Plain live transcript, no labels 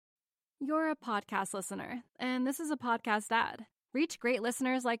You're a podcast listener, and this is a podcast ad. Reach great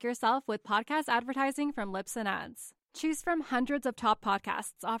listeners like yourself with podcast advertising from Libsyn Ads. Choose from hundreds of top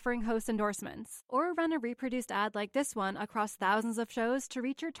podcasts offering host endorsements, or run a reproduced ad like this one across thousands of shows to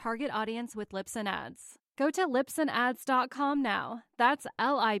reach your target audience with Libsyn Ads. Go to libsynads.com now. That's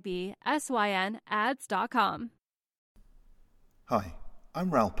LIBSYN ads.com. Hi, I'm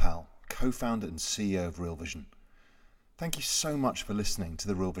Raoul Pal, co-founder and CEO of Real Vision. Thank you so much for listening to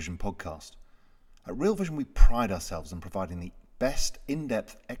the Real Vision podcast. At Real Vision, we pride ourselves on providing the best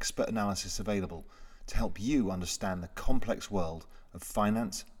in-depth expert analysis available to help you understand the complex world of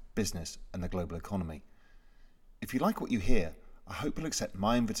finance, business, and the global economy. If you like what you hear, I hope you'll accept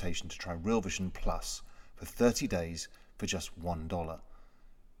my invitation to try Real Vision Plus for 30 days for just $1.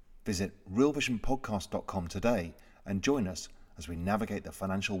 Visit realvisionpodcast.com today and join us as we navigate the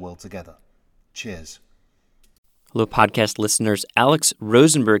financial world together. Cheers. Hello, podcast listeners. Alex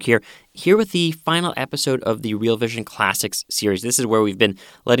Rosenberg here with the final episode of the Real Vision Classics series. This is where we've been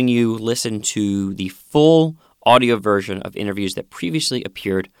letting you listen to the full audio version of interviews that previously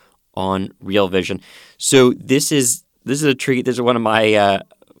appeared on Real Vision. So this is a treat. This is one of my,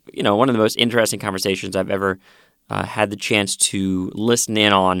 one of the most interesting conversations I've ever had the chance to listen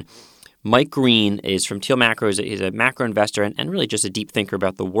in on. Mike Green is from Teal Macro. He's a macro investor and really just a deep thinker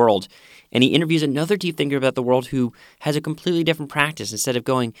about the world. And he interviews another deep thinker about the world who has a completely different practice. Instead of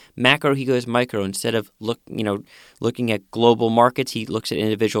going macro, he goes micro. Instead of looking at global markets, he looks at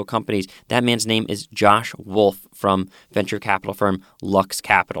individual companies. That man's name is Josh Wolfe from venture capital firm Lux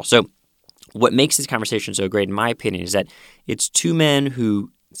Capital. So what makes this conversation so great, in my opinion, is that it's two men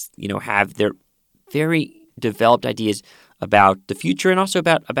who, have their very developed ideas about the future and also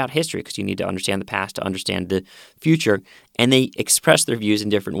about history, because you need to understand the past to understand the future. And they express their views in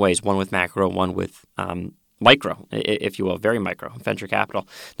different ways, one with macro, one with micro, if you will, very micro, venture capital,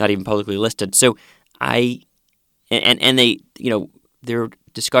 not even publicly listed. So their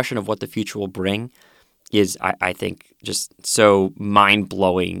discussion of what the future will bring is, I think, just so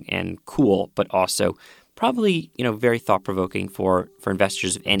mind-blowing and cool, but also probably, very thought-provoking for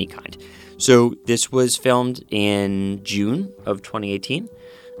investors of any kind. So this was filmed in June of 2018,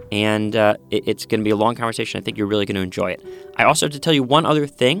 and it's going to be a long conversation. I think you're really going to enjoy it. I also have to tell you one other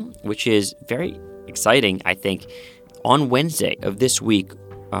thing, which is very exciting, I think. On Wednesday of this week,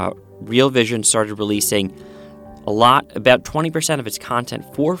 Real Vision started releasing about 20% of its content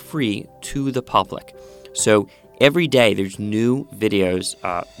for free to the public. So every day there's new videos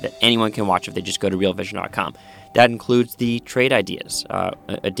that anyone can watch if they just go to realvision.com. That includes the trade ideas,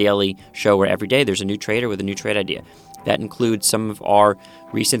 a daily show where every day there's a new trader with a new trade idea. That includes some of our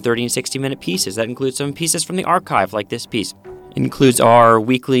recent 30 and 60-minute pieces. That includes some pieces from the archive, like this piece. It includes our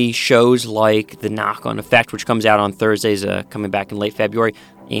weekly shows like The Knock-On Effect, which comes out on Thursdays, coming back in late February,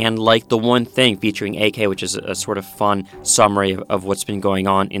 and like The One Thing featuring AK, which is a sort of fun summary of what's been going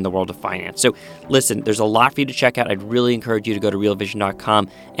on in the world of finance. So listen, there's a lot for you to check out. I'd really encourage you to go to realvision.com.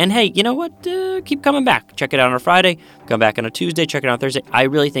 And hey, you know what? Keep coming back. Check it out on a Friday. Come back on a Tuesday. Check it out on Thursday. I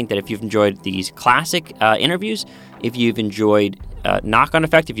really think that if you've enjoyed these classic interviews, if you've enjoyed Knock-On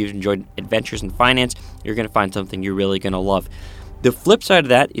Effect, if you've enjoyed Adventures in Finance, you're going to find something you're really going to love. The flip side of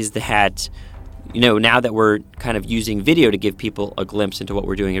that is that, now that we're kind of using video to give people a glimpse into what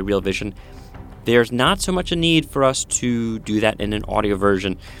we're doing at Real Vision, there's not so much a need for us to do that in an audio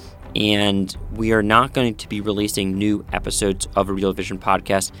version. And we are not going to be releasing new episodes of a Real Vision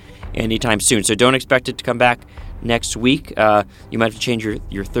podcast anytime soon. So don't expect it to come back next week. You might have to change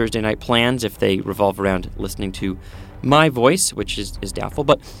your Thursday night plans if they revolve around listening to my voice, which is doubtful.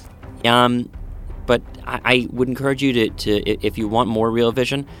 But I would encourage you to, if you want more Real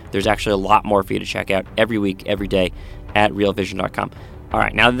Vision, there's actually a lot more for you to check out every week, every day at realvision.com. All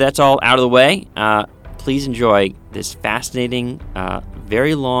right, now that that's all out of the way, please enjoy this fascinating,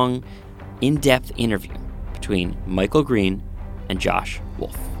 very long, in-depth interview between Michael Green and Josh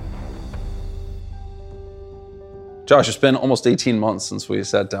Wolfe. Josh, it's been almost 18 months since we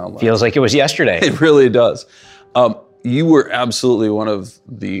sat down. Feels like it was yesterday. It really does. You were absolutely one of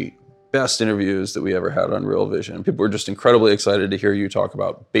the best interviews that we ever had on Real Vision. People were just incredibly excited to hear you talk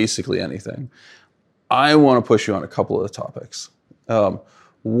about basically anything. I want to push you on a couple of topics.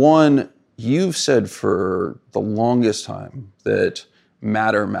 One, you've said for the longest time that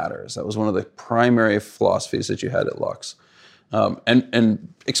matter matters. That was one of the primary philosophies that you had at Lux.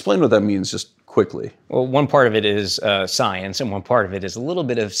 And explain what that means just quickly. Well, one part of it is science, and one part of it is a little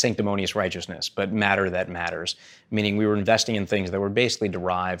bit of sanctimonious righteousness, but matter that matters, meaning we were investing in things that were basically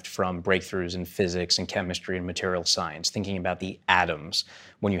derived from breakthroughs in physics and chemistry and material science, thinking about the atoms,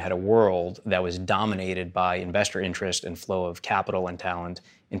 when you had a world that was dominated by investor interest and flow of capital and talent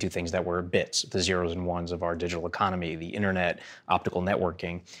into things that were bits, the zeros and ones of our digital economy, the internet, optical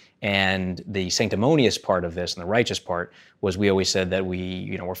networking. And the sanctimonious part of this and the righteous part was we always said that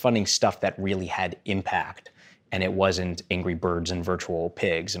we're funding stuff that really had impact. And it wasn't Angry Birds and virtual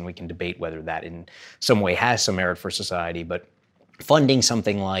pigs. And we can debate whether that in some way has some merit for society. But funding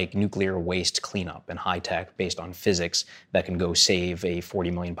something like nuclear waste cleanup and high tech based on physics that can go save a 40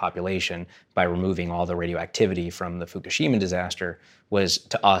 million population by removing all the radioactivity from the Fukushima disaster was,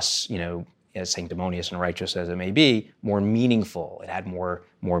 to us, as sanctimonious and righteous as it may be, more meaningful. It had more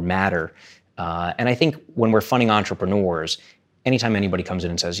matter. And I think when we're funding entrepreneurs, anytime anybody comes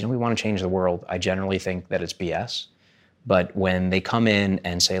in and says, we want to change the world, I generally think that it's BS. But when they come in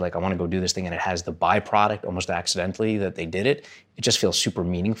and say, like, I want to go do this thing, and it has the byproduct almost accidentally that they did it, it just feels super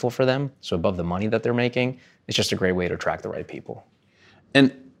meaningful for them. So above the money that they're making, it's just a great way to attract the right people.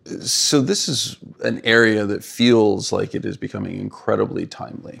 And so this is an area that feels like it is becoming incredibly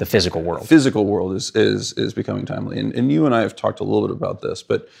timely. The physical world. The physical world is becoming timely. And you and I have talked a little bit about this,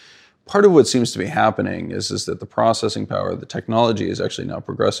 but part of what seems to be happening is that the processing power, the technology is actually now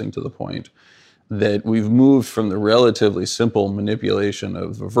progressing to the point that we've moved from the relatively simple manipulation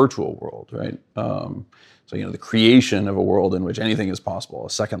of a virtual world, right? So, the creation of a world in which anything is possible, a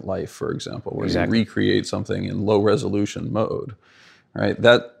Second Life, for example, where you recreate something in low resolution mode, right?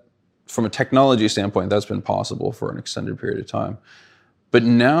 That, from a technology standpoint, that's been possible for an extended period of time. But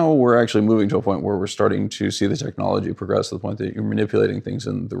now we're actually moving to a point where we're starting to see the technology progress to the point that you're manipulating things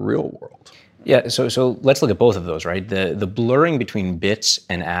in the real world. Yeah, so let's look at both of those, right? The blurring between bits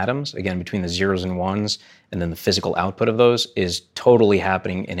and atoms, again, between the zeros and ones, and then the physical output of those is totally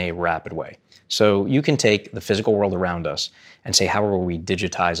happening in a rapid way. So you can take the physical world around us and say, how are we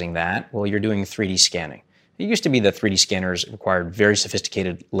digitizing that? Well, you're doing 3D scanning. It used to be that 3D scanners required very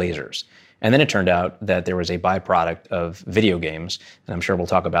sophisticated lasers. And then it turned out that there was a byproduct of video games, and I'm sure we'll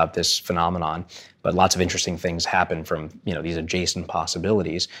talk about this phenomenon, but lots of interesting things happen from these adjacent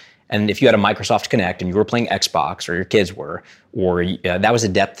possibilities. And if you had a Microsoft Kinect and you were playing Xbox, or your kids were, or that was a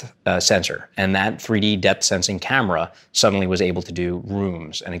depth sensor, and that 3D depth sensing camera suddenly was able to do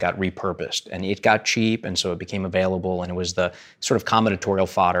rooms, and it got repurposed, and it got cheap, and so it became available, and it was the sort of combinatorial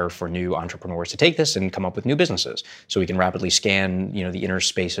fodder for new entrepreneurs to take this and come up with new businesses. So we can rapidly scan, the inner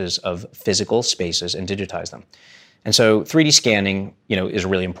spaces of physical spaces and digitize them. And so 3D scanning, is a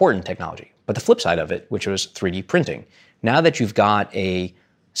really important technology. But the flip side of it, which was 3D printing, now that you've got a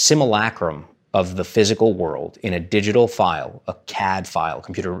simulacrum of the physical world in a digital file, a CAD file,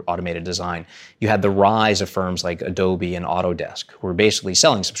 computer automated design, you had the rise of firms like Adobe and Autodesk, who are basically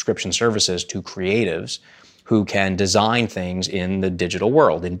selling subscription services to creatives who can design things in the digital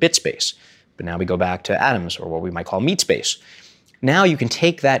world, in bit space. But now we go back to atoms, or what we might call meat space. Now you can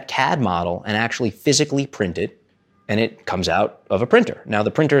take that CAD model and actually physically print it, and it comes out of a printer. Now,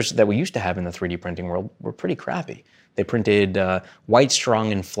 the printers that we used to have in the 3D printing world were pretty crappy. They printed white,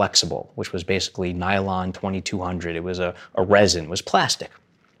 strong, and flexible, which was basically nylon 2200. It was a resin, it was plastic.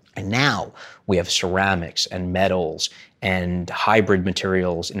 And now we have ceramics and metals and hybrid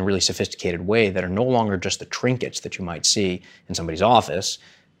materials in a really sophisticated way that are no longer just the trinkets that you might see in somebody's office,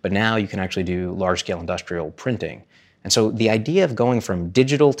 but now you can actually do large-scale industrial printing. And so the idea of going from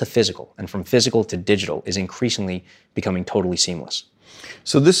digital to physical and from physical to digital is increasingly becoming totally seamless.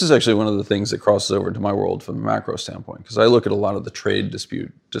 So this is actually one of the things that crosses over into my world from a macro standpoint, because I look at a lot of the trade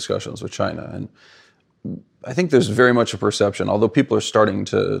dispute discussions with China, and I think there's very much a perception, although people are starting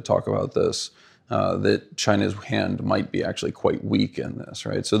to talk about this, that China's hand might be actually quite weak in this,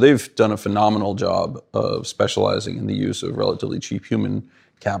 right? So they've done a phenomenal job of specializing in the use of relatively cheap human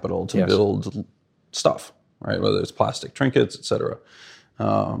capital to build stuff, right? Whether it's plastic trinkets, et cetera.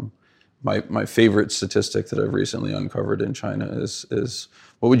 My favorite statistic that I've recently uncovered in China is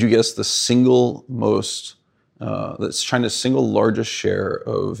what would you guess the single most, that's China's single largest share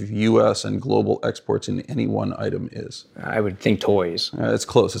of U.S. and global exports in any one item is? I would think toys. It's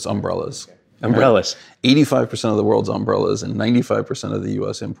close. It's umbrellas. Umbrellas. 85% of the world's umbrellas and 95% of the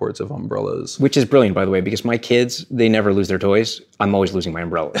U.S. imports of umbrellas. Which is brilliant, by the way, because my kids, they never lose their toys. I'm always losing my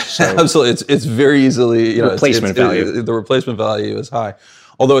umbrellas. So absolutely. It's very easily, replacement value. The replacement value is high.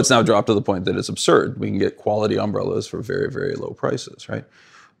 Although it's now dropped to the point that it's absurd. We can get quality umbrellas for very, very low prices, right?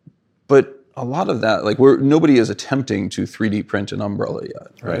 But a lot of that, nobody is attempting to 3D print an umbrella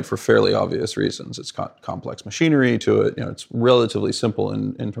yet, right? For fairly obvious reasons. It's got complex machinery to it. It's relatively simple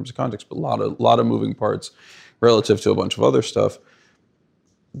in terms of context, but a lot of moving parts relative to a bunch of other stuff.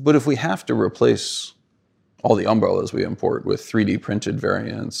 But if we have to replace all the umbrellas we import with 3D printed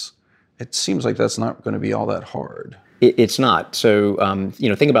variants, it seems like that's not going to be all that hard. It's not. So,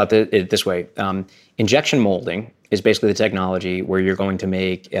 think about it this way. Injection molding is basically the technology where you're going to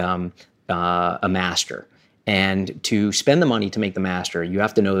make a master. And to spend the money to make the master, you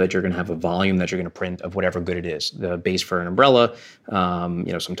have to know that you're going to have a volume that you're going to print of whatever good it is. The base for an umbrella,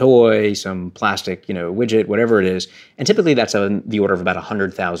 some toy, some plastic, widget, whatever it is. And typically that's the order of about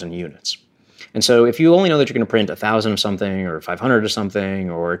 100,000 units. And so if you only know that you're going to print 1,000 of something or 500 of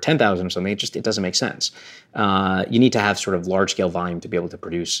something or 10,000 of something, it doesn't make sense. You need to have sort of large scale volume to be able to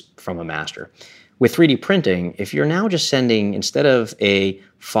produce from a master. With 3D printing, if you're now just sending, instead of a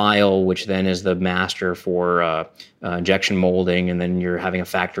file, which then is the master for injection molding, and then you're having a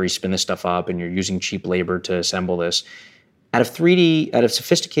factory spin this stuff up and you're using cheap labor to assemble this, out of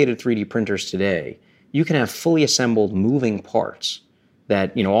sophisticated 3D printers today, you can have fully assembled moving parts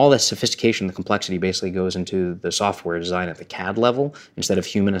that, all the sophistication, the complexity basically goes into the software design at the CAD level instead of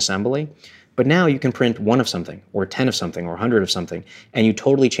human assembly. But now you can print 1 of something, or 10 of something, or 100 of something, and you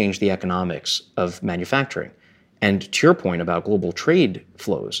totally change the economics of manufacturing. And to your point about global trade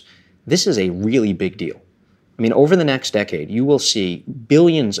flows, this is a really big deal. I mean, over the next decade, you will see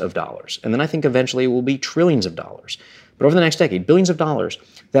billions of dollars, and then I think eventually it will be trillions of dollars. But over the next decade, billions of dollars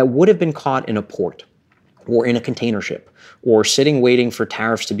that would have been caught in a port, or in a container ship, or sitting waiting for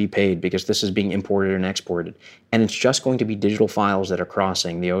tariffs to be paid because this is being imported and exported. And it's just going to be digital files that are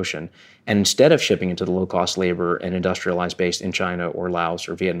crossing the ocean. And instead of shipping into the low-cost labor and industrialized base in China or Laos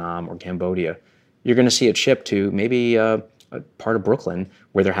or Vietnam or Cambodia, you're going to see it shipped to maybe a part of Brooklyn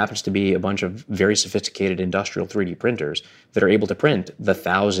where there happens to be a bunch of very sophisticated industrial 3D printers that are able to print the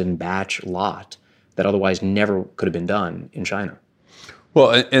 1,000-batch lot that otherwise never could have been done in China.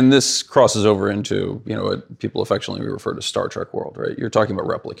 Well, and this crosses over into, what people affectionately refer to Star Trek world, right? You're talking about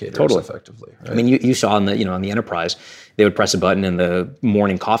replicators effectively. Right? I mean, you saw on the Enterprise, they would press a button and the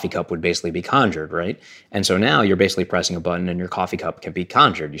morning coffee cup would basically be conjured, right? And so now you're basically pressing a button and your coffee cup can be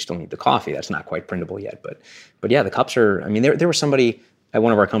conjured. You still need the coffee. That's not quite printable yet. But yeah, the cups are, I mean, there was somebody at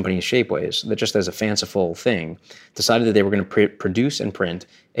one of our companies, Shapeways, that just as a fanciful thing, decided that they were going to produce and print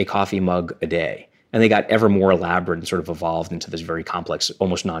a coffee mug a day. And they got ever more elaborate and sort of evolved into this very complex,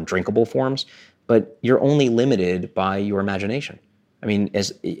 almost non-drinkable forms. But you're only limited by your imagination. I mean,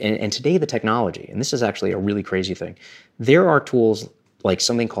 and today the technology, and this is actually a really crazy thing, there are tools like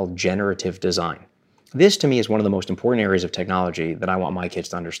something called generative design. This to me is one of the most important areas of technology that I want my kids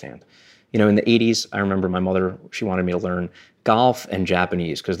to understand. In the 80s, I remember my mother, she wanted me to learn golf and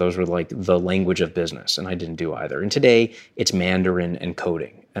Japanese because those were like the language of business, and I didn't do either. And today, it's Mandarin and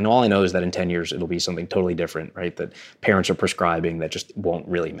coding. And all I know is that in 10 years, it'll be something totally different, right? That parents are prescribing that just won't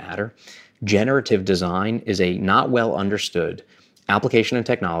really matter. Generative design is a not well understood application of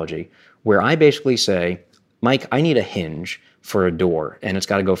technology where I basically say, Mike, I need a hinge for a door, and it's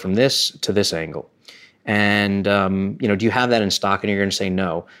got to go from this to this angle. And, do you have that in stock? And you're going to say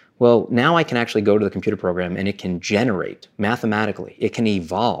no. Well, now I can actually go to the computer program and it can generate mathematically. It can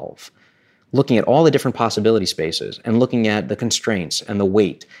evolve, looking at all the different possibility spaces and looking at the constraints and the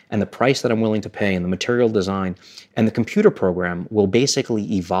weight and the price that I'm willing to pay and the material design. And the computer program will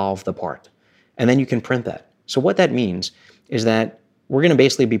basically evolve the part. And then you can print that. So what that means is that we're going to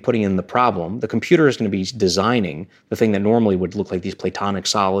basically be putting in the problem. The computer is going to be designing the thing that normally would look like these platonic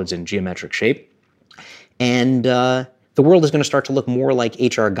solids in geometric shape. And the world is going to start to look more like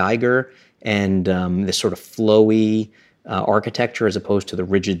H.R. Geiger and this sort of flowy architecture as opposed to the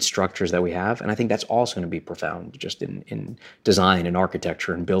rigid structures that we have. And I think that's also going to be profound just in design and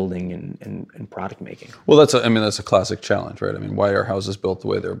architecture and building and product making. Well, that's a classic challenge, right? I mean, why are houses built the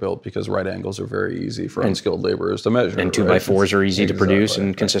way they're built? Because right angles are very easy for unskilled laborers to measure. And 2x4s are easy to produce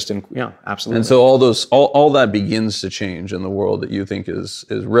and consistent. Yeah, absolutely. And so all that begins to change in the world that you think is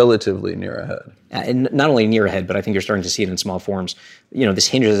relatively near ahead. And not only near ahead, but I think you're starting to see it in small forms. This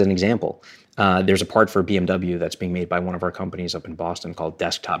hinge is an example. There's a part for BMW that's being made by one of our companies up in Boston called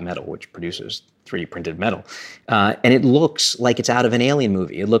Desktop Metal, which produces 3D printed metal. And it looks like it's out of an Alien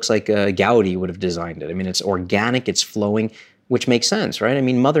movie. It looks like Gaudi would have designed it. I mean, it's organic, it's flowing, which makes sense, right? I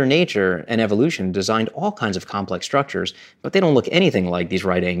mean, Mother Nature and evolution designed all kinds of complex structures, but they don't look anything like these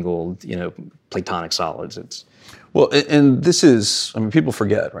right-angled, platonic solids. Well, and this is, people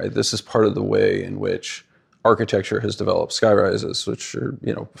forget, right? This is part of the way in which architecture has developed. Skyrises, which are,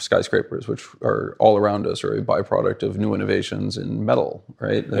 skyscrapers, which are all around us, are a byproduct of new innovations in metal,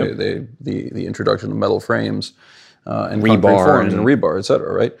 right? Yep. The introduction of metal frames and rebar forms and rebar, et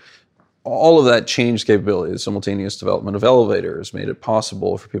cetera, right? All of that changed capabilities. Simultaneous development of elevators made it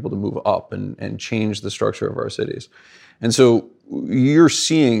possible for people to move up and change the structure of our cities. And so you're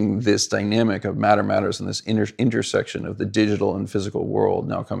seeing this dynamic of matter matters and this intersection of the digital and physical world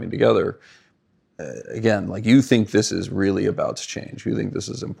now coming together. again, like you think this is really about to change. You think this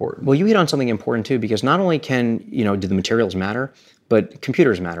is important. Well, you hit on something important too, because not only can, do the materials matter, but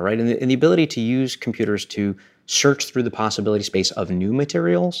computers matter, right? And the ability to use computers to search through the possibility space of new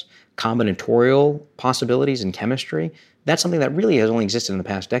materials, combinatorial possibilities in chemistry, that's something that really has only existed in the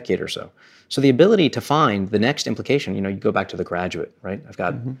past decade or so. So the ability to find the next implication, you go back to The Graduate, right? I've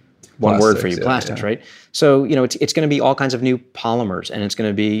got one word for you, plastics, right? So, it's going to be all kinds of new polymers, and it's going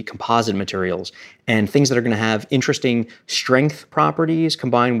to be composite materials and things that are going to have interesting strength properties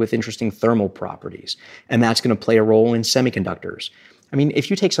combined with interesting thermal properties. And that's going to play a role in semiconductors. I mean, if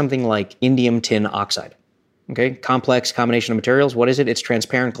you take something like indium tin oxide, okay, complex combination of materials, what is it? It's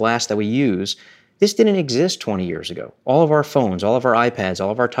transparent glass that we use. This didn't exist 20 years ago. All of our phones, all of our iPads,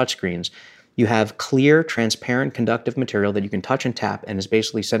 all of our touchscreens, you have clear, transparent, conductive material that you can touch and tap and is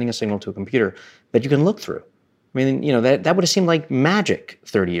basically sending a signal to a computer that you can look through. I mean, that would have seemed like magic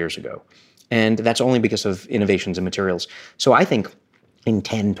 30 years ago. And that's only because of innovations in materials. So I think in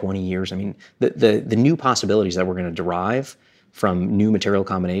 10, 20 years, I mean, the new possibilities that we're going to derive from new material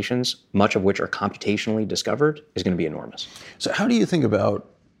combinations, much of which are computationally discovered, is going to be enormous. So how do you think about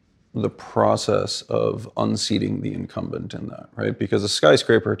the process of unseating the incumbent in that, right? Because a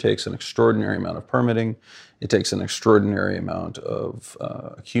skyscraper takes an extraordinary amount of permitting. It takes an extraordinary amount of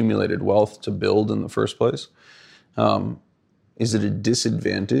accumulated wealth to build in the first place. Is it a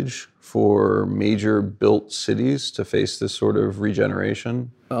disadvantage for major built cities to face this sort of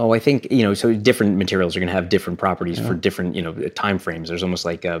regeneration? Oh, I think, so different materials are going to have different properties for different, time frames. There's almost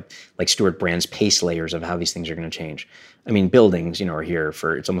like Stuart Brand's pace layers of how these things are going to change. I mean, buildings, are here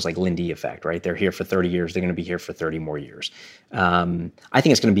for, it's almost like Lindy effect, right? They're here for 30 years. They're going to be here for 30 more years. I think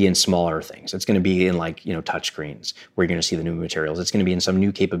it's going to be in smaller things. It's going to be in touch screens where you're going to see the new materials. It's going to be in some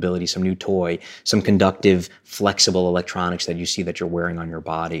new capability, some new toy, some conductive, flexible electronics that you see that you're wearing on your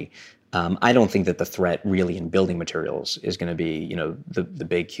body. I don't think that the threat really in building materials is going to be, the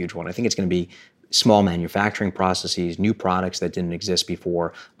big, huge one. I think it's going to be small manufacturing processes, new products that didn't exist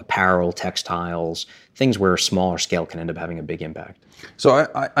before, apparel, textiles, things where a smaller scale can end up having a big impact. So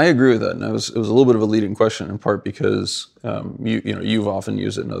I agree with that, and it was a little bit of a leading question in part because you've often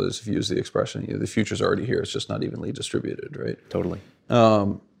used it, and others have used the expression, the future's already here. It's just not evenly distributed, right? Totally.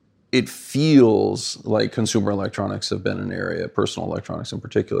 It feels like consumer electronics have been an area, personal electronics in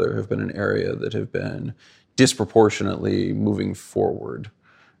particular, have been an area that have been disproportionately moving forward,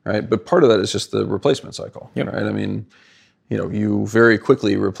 right? But part of that is just the replacement cycle, right? I mean, you very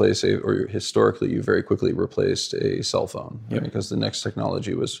quickly historically, you very quickly replaced a cell phone, right? Because the next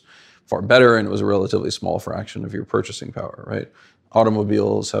technology was far better and it was a relatively small fraction of your purchasing power, right?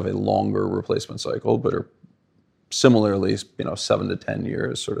 Automobiles have a longer replacement cycle, but are similarly, 7 to 10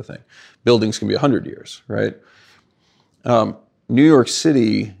 years sort of thing. Buildings can be 100 years, right? New York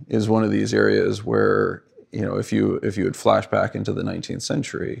City is one of these areas where, if you had flashed back into the 19th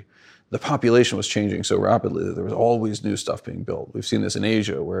century, the population was changing so rapidly that there was always new stuff being built. We've seen this in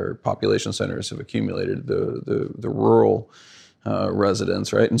Asia where population centers have accumulated the rural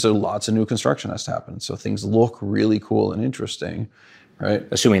residents, right? And so lots of new construction has to happen. So things look really cool and interesting. Right.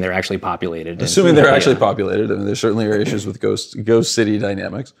 Assuming they're actually populated. Assuming they're actually populated. I mean, there certainly are issues with ghost city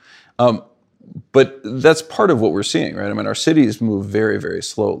dynamics. But that's part of what we're seeing, right? I mean, our cities move very, very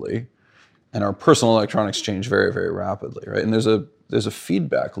slowly, and our personal electronics change very, very rapidly, right? And there's a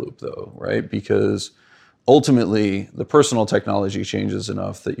feedback loop, though, right? Because ultimately, the personal technology changes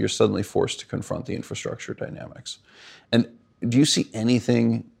enough that you're suddenly forced to confront the infrastructure dynamics. And do you see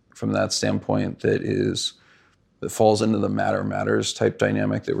anything from that standpoint that falls into the matters type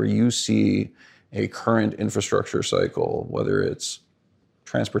dynamic, that where you see a current infrastructure cycle, whether it's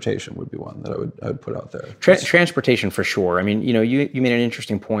transportation would be one that I would put out there. Transportation for sure. I mean, you made an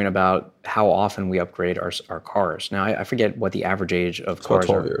interesting point about how often we upgrade our cars. Now, I forget what the average age of cars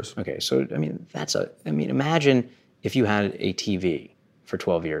are. 12 years. Okay, so imagine if you had a TV for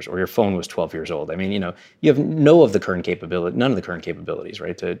 12 years, or your phone was 12 years old. I mean, you have none of the current capabilities,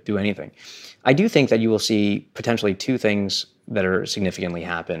 right, to do anything. I do think that you will see potentially two things that are significantly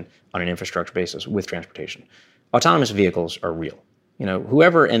happen on an infrastructure basis with transportation. Autonomous vehicles are real.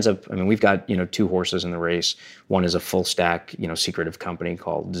 Whoever ends up, I mean, we've got, two horses in the race. One is a full stack, secretive company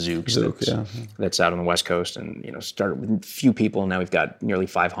called Zoox that's out on the West Coast, and, started with a few people. And now we've got nearly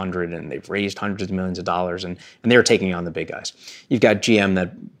 500, and they've raised hundreds of millions of dollars, and they're taking on the big guys. You've got GM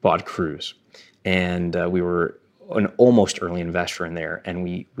that bought Cruise, and we were an almost early investor in there, and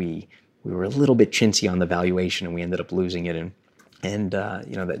we were a little bit chintzy on the valuation, and we ended up losing it. And And that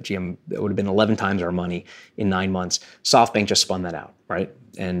GM, that would have been 11 times our money in 9 months. SoftBank just spun that out, right?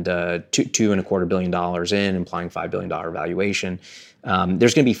 And $2.25 billion in, implying $5 billion valuation.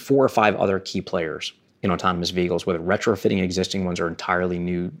 There's going to be 4 or 5 other key players in autonomous vehicles, whether retrofitting existing ones or entirely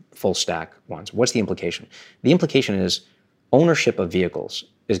new full stack ones. What's the implication? The implication is ownership of vehicles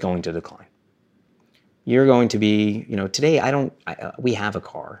is going to decline. You're going to be, today we have a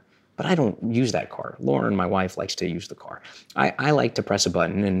car, but I don't use that car. Lauren, my wife, likes to use the car. I like to press a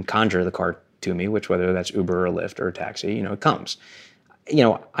button and conjure the car to me, which whether that's Uber or Lyft or a taxi, it comes.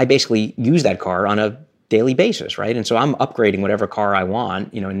 I basically use that car on a daily basis, right? And so I'm upgrading whatever car I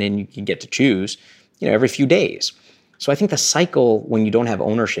want, and then you can get to choose, every few days. So I think the cycle, when you don't have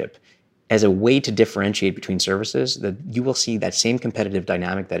ownership, as a way to differentiate between services, that you will see that same competitive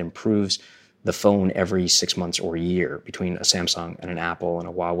dynamic that improves the phone every 6 months or a year between a Samsung and an Apple and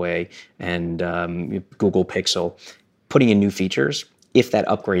a Huawei and Google Pixel, putting in new features. If that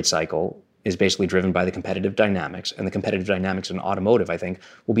upgrade cycle is basically driven by the competitive dynamics, and the competitive dynamics in automotive, I think,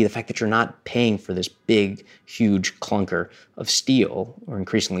 will be the fact that you're not paying for this big, huge clunker of steel or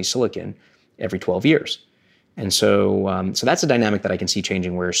increasingly silicon every 12 years. And so that's a dynamic that I can see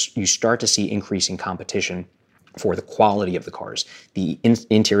changing, where you start to see increasing competition for the quality of the cars, the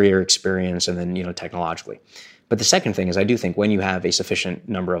interior experience, and then technologically. But the second thing is, I do think when you have a sufficient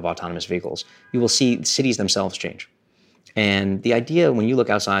number of autonomous vehicles, you will see cities themselves change. And the idea, when you look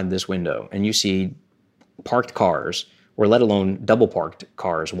outside this window and you see parked cars, or let alone double parked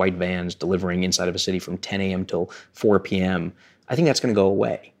cars, white vans delivering inside of a city from 10 a.m. till 4 p.m., I think that's going to go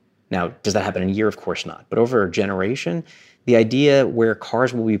away. Now, does that happen in a year? Of course not. But over a generation, the idea where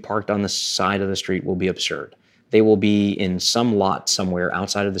cars will be parked on the side of the street will be absurd. They will be in some lot somewhere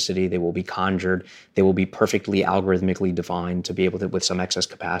outside of the city. They will be conjured. They will be perfectly algorithmically defined to be able to, with some excess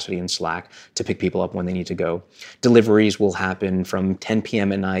capacity and slack, to pick people up when they need to go. Deliveries will happen from 10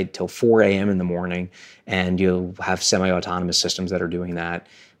 p.m. at night till 4 a.m. in the morning, and you'll have semi-autonomous systems that are doing that.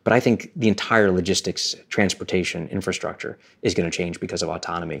 But I think the entire logistics, transportation infrastructure is going to change because of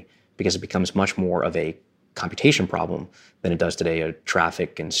autonomy, because it becomes much more of a computation problem than it does today a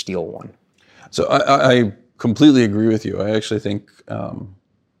traffic and steel one. So I completely agree with you. I actually think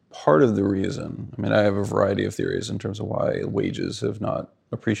part of the reason, I have a variety of theories in terms of why wages have not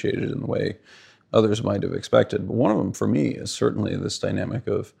appreciated in the way others might have expected. But one of them for me is certainly this dynamic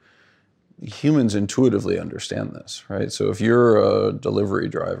of humans intuitively understand this, right? So if you're a delivery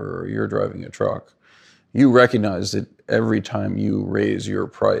driver or you're driving a truck, you recognize that every time you raise your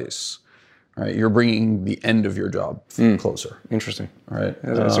price, right, you're bringing the end of your job closer. Interesting. Right?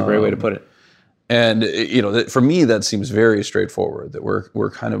 That's a great way to put it. And for me, that seems very straightforward, that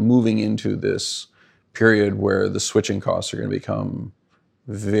we're kind of moving into this period where the switching costs are going to become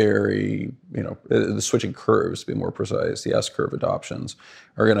very, the switching curves, to be more precise, the S-curve adoptions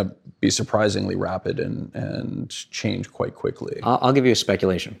are going to be surprisingly rapid and change quite quickly. I'll give you a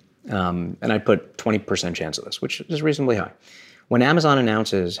speculation, and I put 20% chance of this, which is reasonably high. When Amazon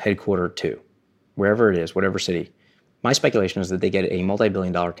announces headquarter 2, wherever it is, whatever city, my speculation is that they get a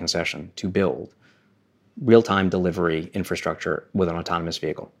multi-billion-dollar concession to build real-time delivery infrastructure with an autonomous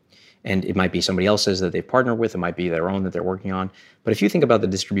vehicle. And it might be somebody else's that they've partnered with. It might be their own that they're working on. But if you think about the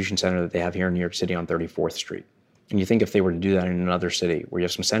distribution center that they have here in New York City on 34th Street, and you think if they were to do that in another city where you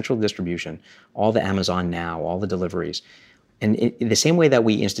have some central distribution, all the Amazon Now, all the deliveries, and in the same way that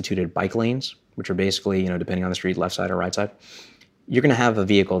we instituted bike lanes, which are basically, depending on the street, left side or right side, you're going to have a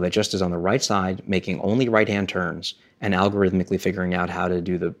vehicle that just is on the right side, making only right-hand turns and algorithmically figuring out how to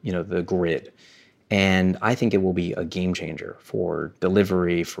do the grid. And I think it will be a game changer for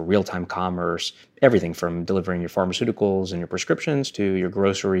delivery, for real-time commerce, everything from delivering your pharmaceuticals and your prescriptions to your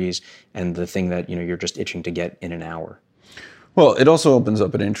groceries and the thing that you're just itching to get in an hour. Well, it also opens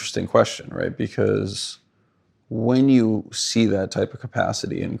up an interesting question, right? Because when you see that type of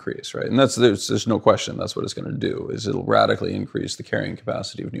capacity increase, right, and there's no question that's what it's going to do, is it'll radically increase the carrying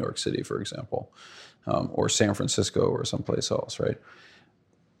capacity of New York City, for example, or San Francisco or someplace else, right?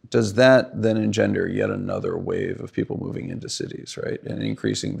 Does that then engender yet another wave of people moving into cities, right, and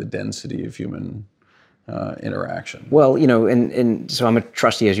increasing the density of human interaction? Well, and so I'm a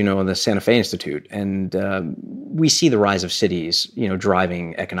trustee, as you know, on the Santa Fe Institute, and we see the rise of cities,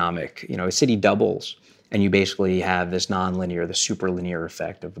 driving economic. A city doubles, and you basically have this nonlinear, the superlinear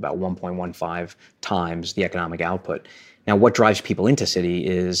effect of about 1.15 times the economic output. Now, what drives people into city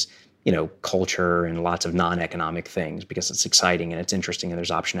is culture and lots of non-economic things because it's exciting and it's interesting and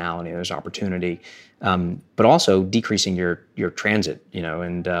there's optionality and there's opportunity, but also decreasing your transit,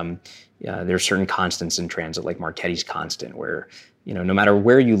 and there's certain constants in transit like Marchetti's constant where, no matter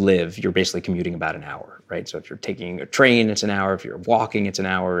where you live, you're basically commuting about an hour, right? So if you're taking a train, it's an hour. If you're walking, it's an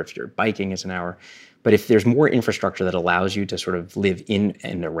hour. If you're biking, it's an hour. But if there's more infrastructure that allows you to sort of live in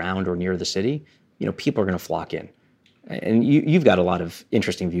and around or near the city, people are going to flock in. And you've got a lot of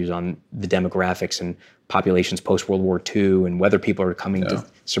interesting views on the demographics and populations post-World War II and whether people are coming to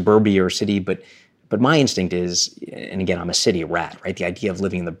suburbia or city. But my instinct is, and again, I'm a city rat, right? The idea of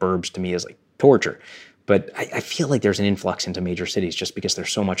living in the burbs to me is like torture. But I feel like there's an influx into major cities just because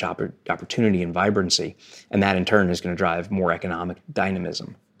there's so much opportunity and vibrancy. And that in turn is going to drive more economic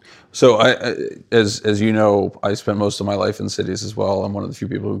dynamism. So as you know, I spent most of my life in cities as well. I'm one of the few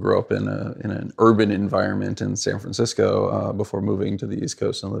people who grew up in an urban environment in San Francisco before moving to the East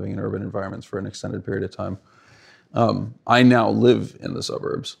Coast and living in urban environments for an extended period of time. I now live in the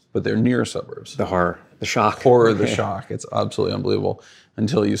suburbs, but they're near suburbs. The horror, the shock. The shock. It's absolutely unbelievable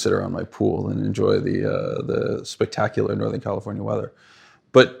until you sit around my pool and enjoy the spectacular Northern California weather.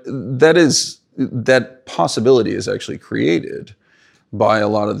 But that possibility is actually created by a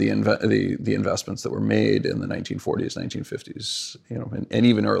lot of the investments that were made in the 1940s, 1950s, and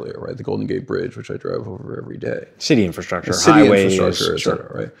even earlier, right? The Golden Gate Bridge, which I drive over every day. City infrastructure, highways, et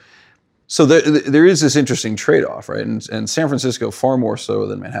cetera, right? So there is this interesting trade-off, right? And San Francisco far more so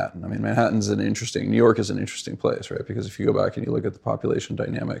than Manhattan. I mean, New York is an interesting place, right? Because if you go back and you look at the population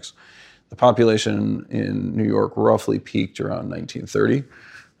dynamics, the population in New York roughly peaked around 1930.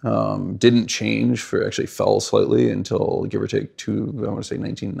 Didn't change actually fell slightly until give or take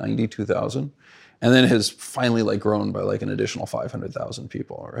 1990, 2000. And then has finally grown by an additional 500,000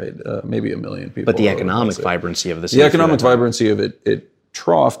 people, right? Maybe 1 million people. But the economic vibrancy of the city. The economic vibrancy of it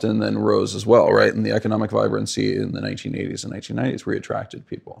troughed and then rose as well, right? And the economic vibrancy in the 1980s and 1990s re-attracted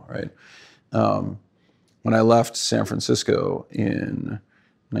people, right? When I left San Francisco in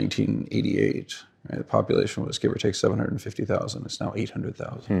 1988, right, the population was give or take 750,000. It's now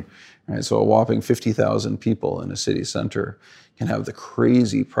 800,000. Right, so a whopping 50,000 people in a city center can have the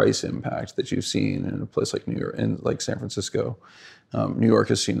crazy price impact that you've seen in a place like New York and like San Francisco. New York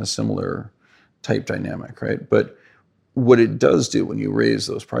has seen a similar type dynamic, right? But what it does do when you raise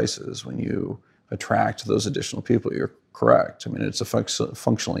those prices, when you attract those additional people, you're correct. I mean, it's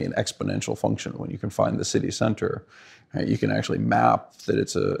functionally an exponential function. When you can find the city center, right, you can actually map that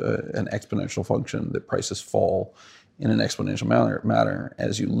it's an exponential function, that prices fall in an exponential manner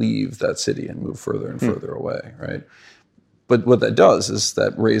as you leave that city and move further and further away, right? But what that does is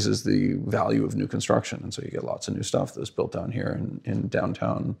that raises the value of new construction. And so you get lots of new stuff that's built down here in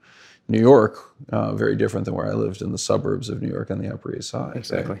downtown New York, very different than where I lived in the suburbs of New York on the Upper East Side.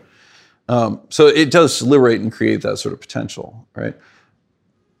 Exactly. Right? So it does liberate and create that sort of potential, right?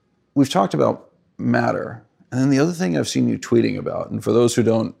 We've talked about matter. And then the other thing I've seen you tweeting about, and for those who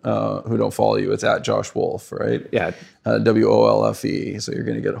don't follow you, it's at Josh Wolfe, right? Yeah. WOLFE. So you're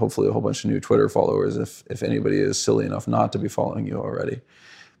going to get hopefully a whole bunch of new Twitter followers if anybody is silly enough not to be following you already.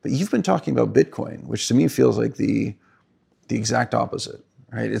 But you've been talking about Bitcoin, which to me feels like the exact opposite,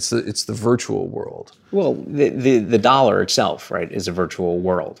 right? It's the virtual world. Well, the dollar itself, right, is a virtual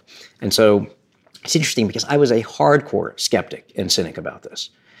world. And so it's interesting because I was a hardcore skeptic and cynic about this.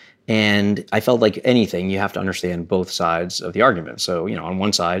 And I felt like anything, you have to understand both sides of the argument. So, on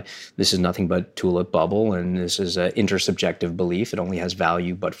one side, this is nothing but tulip bubble, and this is an intersubjective belief. It only has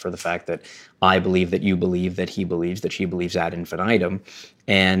value but for the fact that I believe that you believe that he believes that she believes ad infinitum.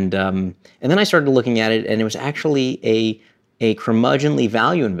 And then I started looking at it, and it was actually a curmudgeonly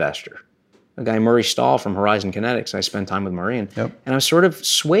value investor, a guy, Murray Stahl from Horizon Kinetics. I spent time with Murray, and I was sort of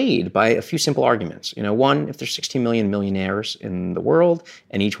swayed by a few simple arguments. One, if there's 16 million millionaires in the world,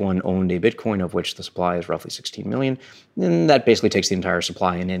 and each one owned a Bitcoin of which the supply is roughly 16 million, then that basically takes the entire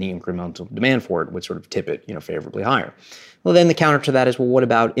supply, and any incremental demand for it would sort of tip it, favorably higher. Well, then the counter to that is, well, what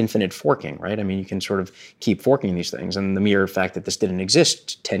about infinite forking, right? I mean, you can sort of keep forking these things. And the mere fact that this didn't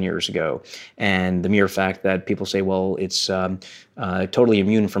exist 10 years ago, and the mere fact that people say, well, it's totally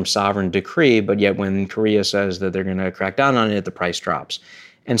immune from sovereign decree, but yet when Korea says that they're going to crack down on it, the price drops.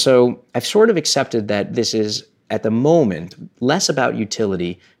 And so I've sort of accepted that this is, at the moment, less about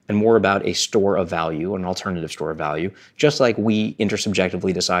utility and more about a store of value, an alternative store of value, just like we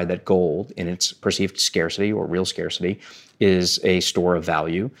intersubjectively decide that gold in its perceived scarcity or real scarcity is a store of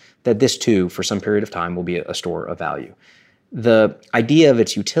value, that this too, for some period of time, will be a store of value. The idea of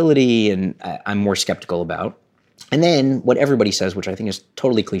its utility, and I'm more skeptical about. And then what everybody says, which I think is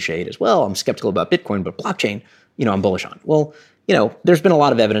totally cliched, is, well, I'm skeptical about Bitcoin, but blockchain, I'm bullish on. Well, there's been a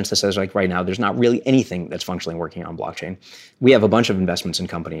lot of evidence that says like right now, there's not really anything that's functionally working on blockchain. We have a bunch of investments in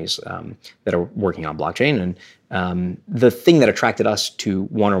companies that are working on blockchain. And the thing that attracted us to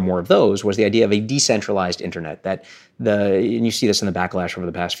one or more of those was the idea of a decentralized internet and you see this in the backlash over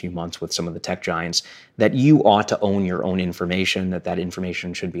the past few months with some of the tech giants, that you ought to own your own information, that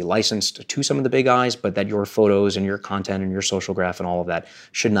information should be licensed to some of the big guys, but that your photos and your content and your social graph and all of that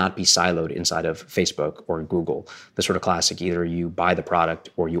should not be siloed inside of Facebook or Google. The sort of classic, either you buy the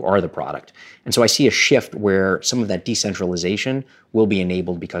product or you are the product. And so I see a shift where some of that decentralization will be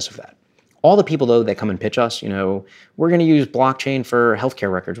enabled because of that. All the people, though, that come and pitch us, we're going to use blockchain for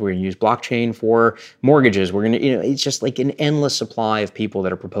healthcare records. We're going to use blockchain for mortgages. We're going to, it's just like an endless supply of people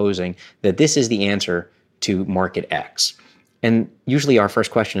that are proposing that this is the answer to market X. And usually our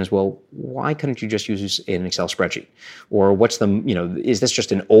first question is, well, why couldn't you just use an Excel spreadsheet? Or is this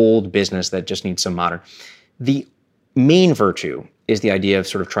just an old business that just needs some modern? The main virtue is the idea of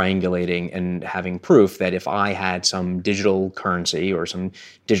sort of triangulating and having proof that if I had some digital currency or some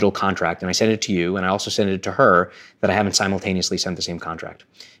digital contract and I sent it to you and I also sent it to her, that I haven't simultaneously sent the same contract.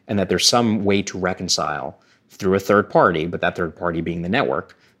 And that there's some way to reconcile through a third party, but that third party being the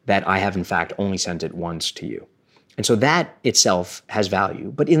network, that I have in fact only sent it once to you. And so that itself has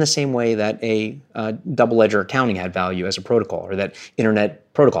value, but in the same way that a double ledger accounting had value as a protocol, or that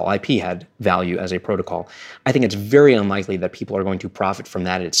internet protocol, IP, had value as a protocol. I think it's very unlikely that people are going to profit from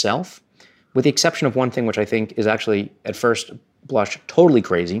that itself, with the exception of one thing which I think is actually, at first blush, totally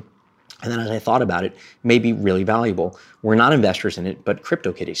crazy, and then as I thought about it, may be really valuable. We're not investors in it, but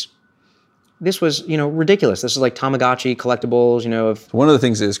CryptoKitties. This was, ridiculous. This is like Tamagotchi collectibles, One of the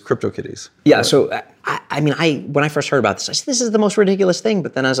things is CryptoKitties. Yeah, right. So when I first heard about this, I said, this is the most ridiculous thing.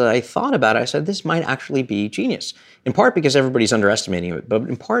 But then as I thought about it, I said, this might actually be genius. In part because everybody's underestimating it, but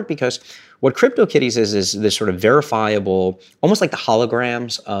in part because what CryptoKitties is this sort of verifiable, almost like the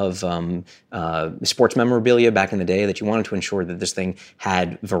holograms of sports memorabilia back in the day, that you wanted to ensure that this thing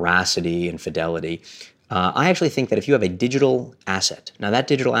had veracity and fidelity. I actually think that if you have a digital asset, now that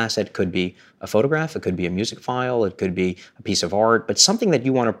digital asset could be a photograph, it could be a music file, it could be a piece of art, but something that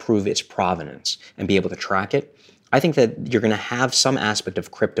you want to prove its provenance and be able to track it, I think that you're going to have some aspect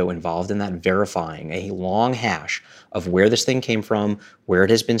of crypto involved in that, verifying a long hash of where this thing came from, where it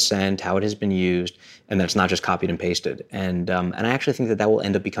has been sent, how it has been used, and that it's not just copied and pasted. And I actually think that will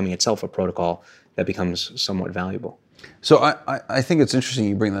end up becoming itself a protocol that becomes somewhat valuable. So I think it's interesting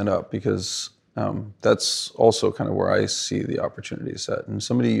you bring that up, because that's also kind of where I see the opportunity set. And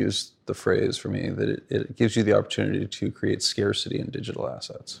somebody used the phrase for me that it gives you the opportunity to create scarcity in digital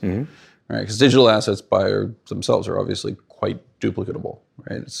assets. Mm-hmm. Right? Because digital assets by themselves are obviously quite duplicatable.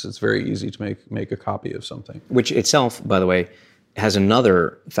 Right? It's very easy to make a copy of something. Which itself, by the way, has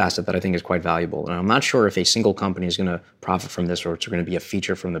another facet that I think is quite valuable. And I'm not sure if a single company is going to profit from this, or it's going to be a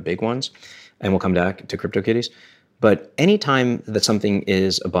feature from the big ones. And we'll come back to CryptoKitties. But anytime that something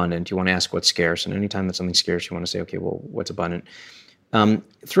is abundant, you want to ask what's scarce. And anytime that something's scarce, you want to say, okay, well, what's abundant?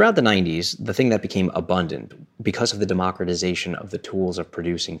 Throughout the 90s, the thing that became abundant because of the democratization of the tools of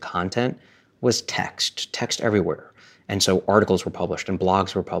producing content was text everywhere. And so articles were published and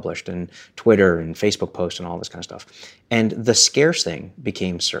blogs were published and Twitter and Facebook posts and all this kind of stuff. And the scarce thing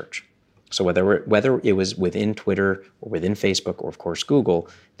became search. So whether it was within Twitter or within Facebook or, of course, Google,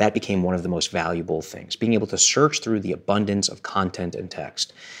 that became one of the most valuable things, being able to search through the abundance of content and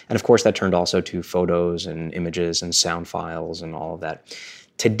text. And, of course, that turned also to photos and images and sound files and all of that.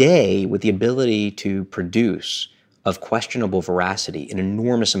 Today, with the ability to produce of questionable veracity an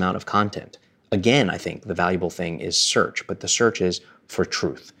enormous amount of content, again, I think the valuable thing is search, but the search is for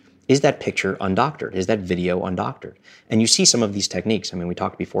truth. Is that picture undoctored? Is that video undoctored? And you see some of these techniques. I mean, we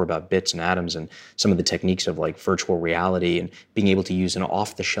talked before about bits and atoms and some of the techniques of like virtual reality and being able to use an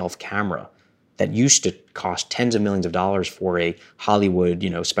off-the-shelf camera that used to cost tens of millions of dollars for a Hollywood,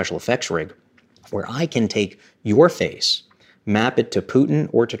 special effects rig, where I can take your face, map it to Putin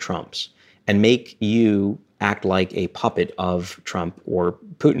or to Trump's, and make you act like a puppet of Trump or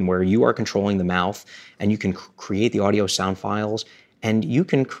Putin, where you are controlling the mouth and you can create the audio sound files. And you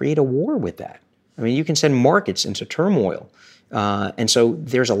can create a war with that. I mean, you can send markets into turmoil. And so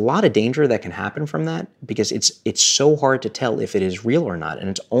there's a lot of danger that can happen from that, because it's so hard to tell if it is real or not, and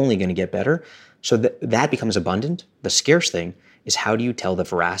it's only going to get better. So that becomes abundant. The scarce thing is, how do you tell the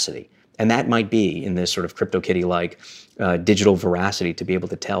veracity? And that might be in this sort of CryptoKitty-like digital veracity, to be able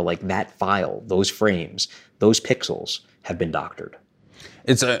to tell like that file, those frames, those pixels have been doctored.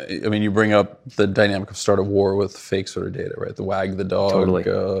 You bring up the dynamic of start of war with fake sort of data, right? The Wag the Dog, totally.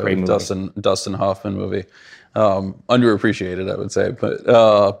 Great movie. Dustin Hoffman movie. Underappreciated, I would say.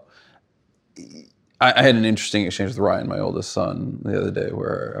 But I had an interesting exchange with Ryan, my oldest son, the other day,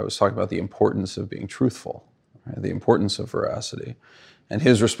 where I was talking about the importance of being truthful, right? The importance of veracity. And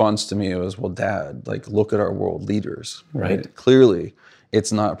his response to me was, well, Dad, like, look at our world leaders, right? Clearly,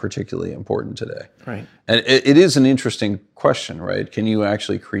 it's not particularly important today. Right. And it is an interesting question, right? Can you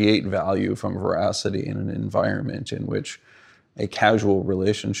actually create value from veracity in an environment in which a casual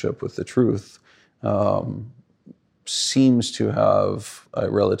relationship with the truth seems to have a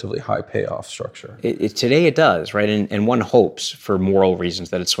relatively high payoff structure? Today it does, right? And one hopes for moral reasons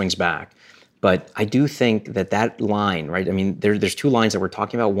that it swings back. But I do think that line, right? I mean, there's two lines that we're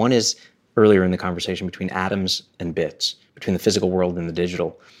talking about. One is earlier in the conversation between atoms and bits, between the physical world and the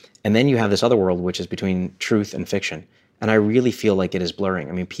digital. And then you have this other world, which is between truth and fiction. And I really feel like it is blurring.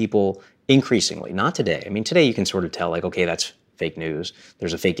 I mean, people increasingly, not today. I mean, today you can sort of tell, like, okay, that's fake news.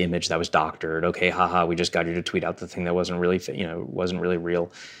 There's a fake image that was doctored. Okay, haha, we just got you to tweet out the thing that wasn't really, wasn't really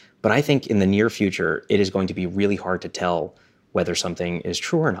real. But I think in the near future, it is going to be really hard to tell whether something is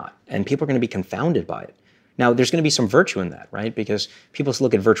true or not. And people are going to be confounded by it. Now, there's going to be some virtue in that, right? Because people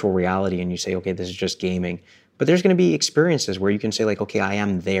look at virtual reality and you say, okay, this is just gaming. But there's going to be experiences where you can say, like, okay, I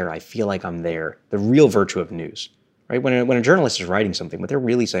am there. I feel like I'm there. The real virtue of news, right? When a journalist is writing something, what they're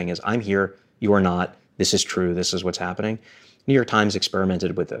really saying is, I'm here, you are not, this is true, this is what's happening. New York Times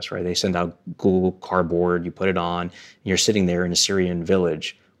experimented with this, right? They send out Google Cardboard, you put it on, and you're sitting there in a Syrian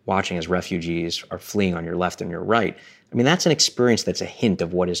village watching as refugees are fleeing on your left and your right. I mean, that's an experience that's a hint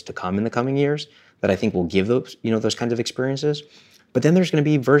of what is to come in the coming years that I think will give those, those kinds of experiences. But then there's going to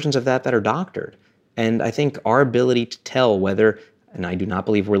be versions of that are doctored. And I think our ability to tell whether, and I do not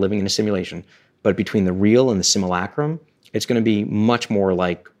believe we're living in a simulation, but between the real and the simulacrum, it's going to be much more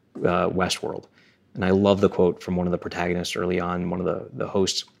like Westworld. And I love the quote from one of the protagonists early on, one of the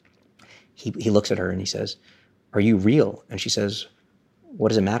hosts. He looks at her and he says, "Are you real?" And she says, "What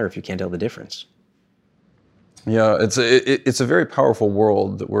does it matter if you can't tell the difference?" Yeah, it's a very powerful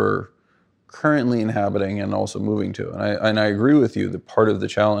world that we're currently inhabiting and also moving to. And I agree with you that part of the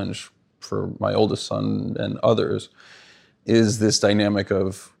challenge for my oldest son and others is this dynamic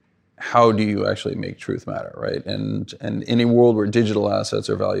of how do you actually make truth matter, right? And in a world where digital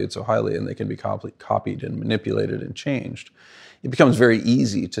assets are valued so highly and they can be copied and manipulated and changed, it becomes very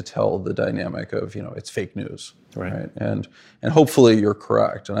easy to tell the dynamic of, it's fake news, right? And hopefully you're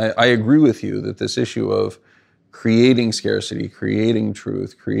correct. And I agree with you that this issue of creating scarcity, creating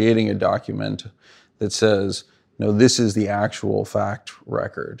truth, creating a document that says, no, this is the actual fact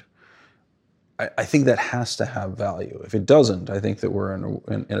record, I think that has to have value. If it doesn't, I think that we're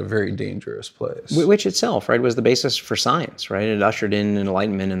in a very dangerous place. Which itself, right, was the basis for science, right? It ushered in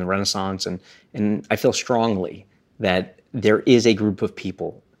Enlightenment and the Renaissance. And I feel strongly that there is a group of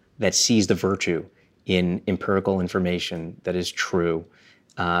people that sees the virtue in empirical information that is true.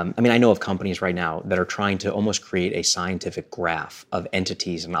 I know of companies right now that are trying to almost create a scientific graph of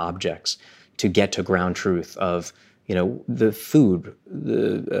entities and objects to get to ground truth of, the food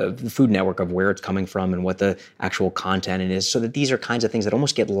network of where it's coming from and what the actual content is, so that these are kinds of things that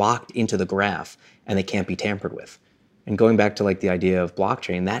almost get locked into the graph and they can't be tampered with. And going back to the idea of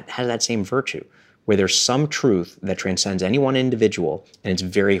blockchain, that has that same virtue, where there's some truth that transcends any one individual and it's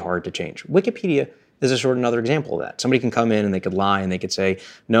very hard to change. Wikipedia is another example of that. Somebody can come in and they could lie and they could say,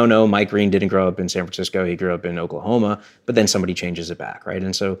 no, Mike Green didn't grow up in San Francisco, he grew up in Oklahoma, but then somebody changes it back, right?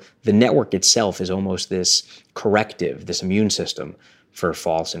 And so the network itself is almost this corrective, this immune system for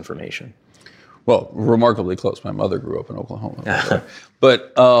false information. Well, remarkably close. My mother grew up in Oklahoma.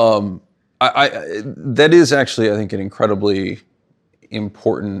 But that is actually, I think, an incredibly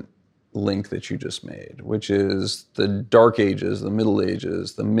important link that you just made, which is the Dark Ages, the Middle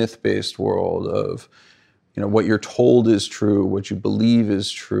Ages, the myth-based world of, what you're told is true, what you believe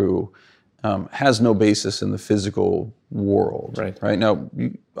is true, has no basis in the physical world. Right now,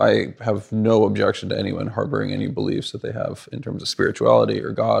 I have no objection to anyone harboring any beliefs that they have in terms of spirituality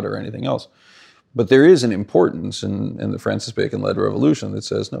or God or anything else. But there is an importance in the Francis Bacon-led revolution that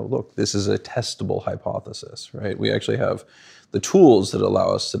says, no, look, this is a testable hypothesis, right? We actually have the tools that allow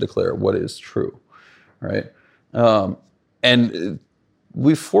us to declare what is true, right? And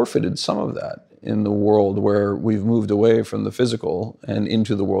we've forfeited some of that in the world where we've moved away from the physical and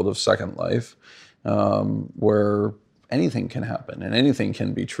into the world of Second Life, where anything can happen and anything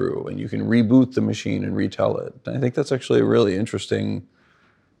can be true, and you can reboot the machine and retell it. And I think that's actually a really interesting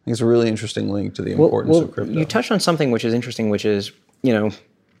link to the importance of crypto. You touched on something which is interesting, which is,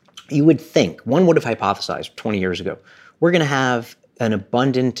 you would think, one would have hypothesized 20 years ago, we're going to have an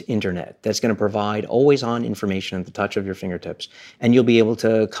abundant internet that's going to provide always-on information at the touch of your fingertips, and you'll be able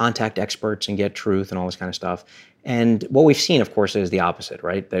to contact experts and get truth and all this kind of stuff. And what we've seen, of course, is the opposite,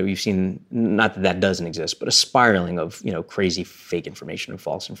 right? That we've seen, not that that doesn't exist, but a spiraling of, crazy fake information and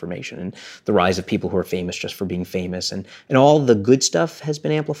false information, and the rise of people who are famous just for being famous. And all the good stuff has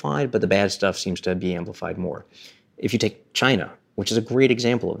been amplified, but the bad stuff seems to be amplified more. If you take China, which is a great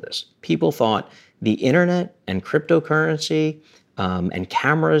example of this, people thought the internet and cryptocurrency and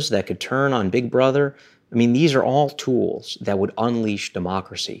cameras that could turn on Big Brother, these are all tools that would unleash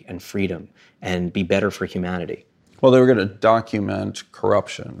democracy and freedom and be better for humanity. Well, they were going to document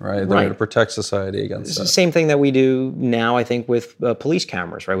corruption, right? They were going to protect society against It's that. the same thing that we do now, I think, with police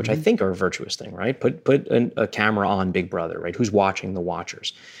cameras, right? Which I think are a virtuous thing, right? Put a camera on Big Brother, right? Who's watching the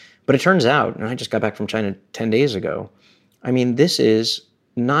watchers? But it turns out, and I just got back from China 10 days ago, this is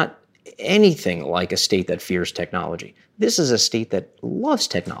not anything like a state that fears technology. This is a state that loves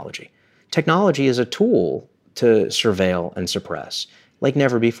technology. Technology is a tool to surveil and suppress like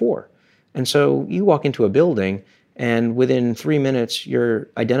never before. And so you walk into a building and within 3 minutes, you're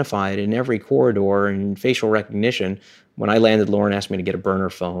identified in every corridor and facial recognition. When I landed, Lauren asked me to get a burner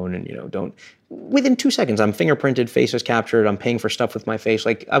phone and, within 2 seconds, I'm fingerprinted, face is captured, I'm paying for stuff with my face.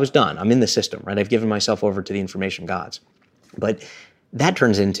 Like I was done. I'm in the system, right? I've given myself over to the information gods. But that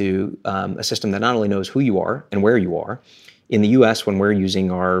turns into a system that not only knows who you are and where you are. In the US, when we're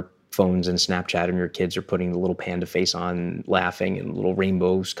using our phones and Snapchat and your kids are putting the little panda face on, laughing, and little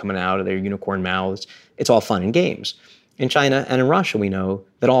rainbows coming out of their unicorn mouths, it's all fun and games. In China and in Russia, we know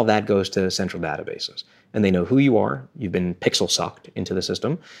that all of that goes to central databases. And they know who you are. You've been pixel sucked into the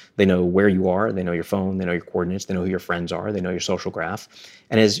system. They know where you are. They know your phone. They know your coordinates. They know who your friends are. They know your social graph.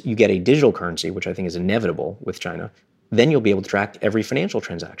 And as you get a digital currency, which I think is inevitable with China, then you'll be able to track every financial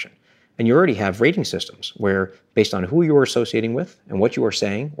transaction. And you already have rating systems where, based on who you are associating with and what you are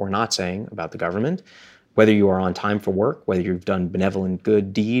saying or not saying about the government, whether you are on time for work, whether you've done benevolent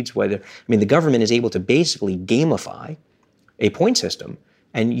good deeds, the government is able to basically gamify a point system,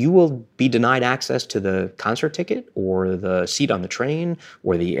 and you will be denied access to the concert ticket or the seat on the train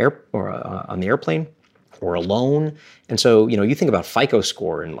or on the airplane or a loan. And so, you think about FICO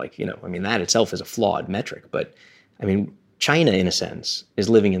score and that itself is a flawed metric, but China, in a sense, is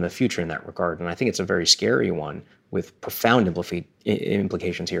living in the future in that regard. And I think it's a very scary one with profound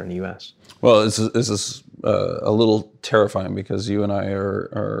implications here in the U.S. Well, this is a little terrifying because you and I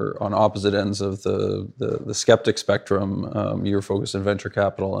are on opposite ends of the skeptic spectrum. You're focused in venture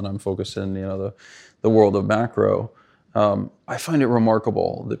capital, and I'm focused in the world of macro. I find it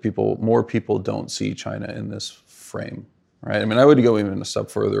remarkable that more people don't see China in this frame, right? I would go even a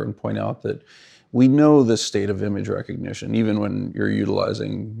step further and point out that we know the state of image recognition, even when you're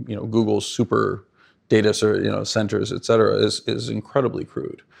utilizing, Google's super data, centers, et cetera, is incredibly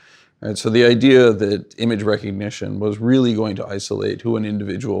crude. Right? So the idea that image recognition was really going to isolate who an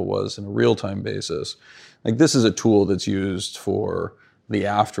individual was on a real-time basis, this is a tool that's used for the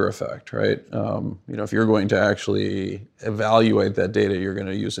after effect, right? If you're going to actually evaluate that data, you're going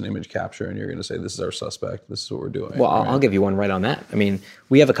to use an image capture and you're going to say, this is our suspect, this is what we're doing. Well, right? I'll give you one right on that.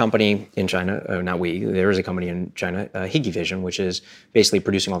 We have a company in China, there is a company in China, Hikvision, which is basically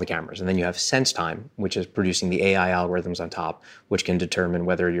producing all the cameras. And then you have SenseTime, which is producing the AI algorithms on top, which can determine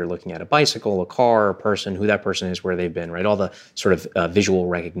whether you're looking at a bicycle, a car, a person, who that person is, where they've been, right? All the sort of visual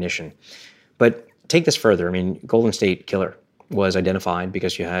recognition. But take this further. Golden State Killer was identified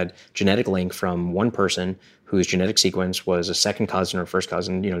because you had genetic link from one person whose genetic sequence was a second cousin or first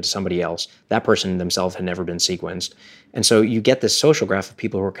cousin, to somebody else. That person themselves had never been sequenced. And so you get this social graph of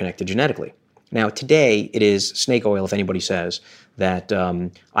people who are connected genetically. Now, today, it is snake oil if anybody says that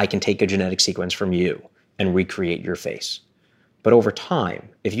I can take a genetic sequence from you and recreate your face. But over time,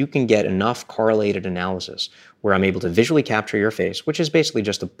 if you can get enough correlated analysis where I'm able to visually capture your face, which is basically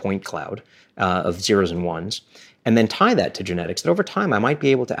just a point cloud of zeros and ones, and then tie that to genetics, that over time I might be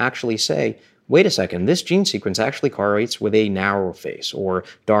able to actually say, wait a second, this gene sequence actually correlates with a narrow face or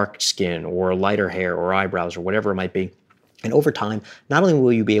dark skin or lighter hair or eyebrows or whatever it might be. And over time, not only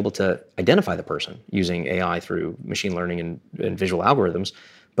will you be able to identify the person using AI through machine learning and visual algorithms,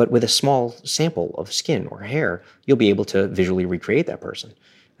 but with a small sample of skin or hair, you'll be able to visually recreate that person.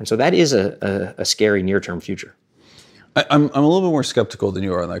 And so that is a scary near-term future. I'm a little bit more skeptical than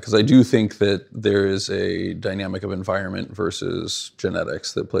you are on that because I do think that there is a dynamic of environment versus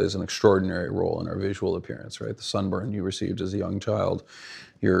genetics that plays an extraordinary role in our visual appearance, right? The sunburn you received as a young child,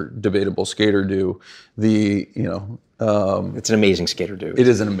 your debatable skater do, it's an amazing skater do. It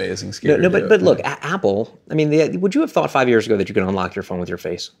is an amazing skater do. No, but look, Apple, would you have thought 5 years ago that you could unlock your phone with your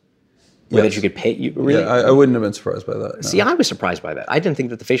face? Or yes. That you could pay? Really? Yeah, I wouldn't have been surprised by that. No. See, I was surprised by that. I didn't think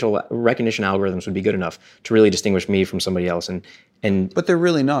that the facial recognition algorithms would be good enough to really distinguish me from somebody else. But they're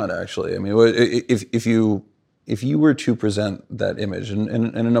really not, actually. If you if you were to present that image, and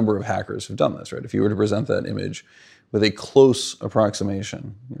a number of hackers have done this, right? If you were to present that image with a close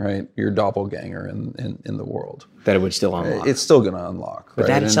approximation, right, your doppelganger in the world, that it would still unlock. It's still going to unlock. But right?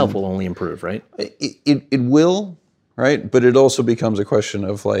 that itself will only improve, right? It will, right? But it also becomes a question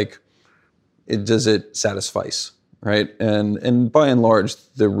of like, does it suffice, right? And by and large,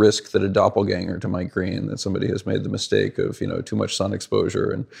 the risk that a doppelganger to Mike Green, that somebody has made the mistake of, too much sun exposure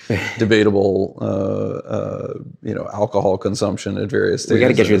and debatable, alcohol consumption at various stages. We got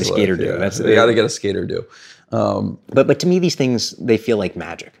to get you the skater do. We got to get a skater do. But to me, these things, they feel like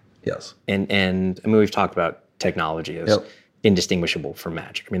magic. Yes. And I mean, we've talked about technology as indistinguishable from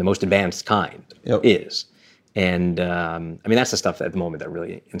magic. I mean, the most advanced kind is. And I mean, that's the stuff at the moment that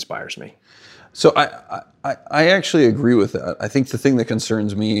really inspires me. So I actually agree with that. I think the thing that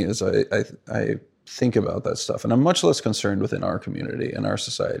concerns me is I think about that stuff, and I'm much less concerned within our community and our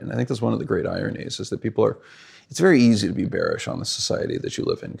society. And I think that's one of the great ironies is that it's very easy to be bearish on the society that you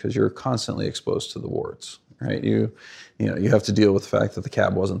live in because you're constantly exposed to the warts, right? You have to deal with the fact that the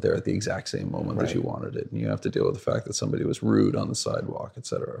cab wasn't there at the exact same moment that you wanted it. And you have to deal with the fact that somebody was rude on the sidewalk, et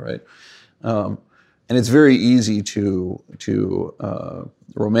cetera, right? And it's very easy to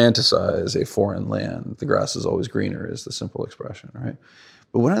romanticize a foreign land. The grass is always greener is the simple expression, right?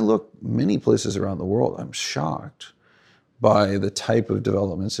 But when I look many places around the world, I'm shocked by the type of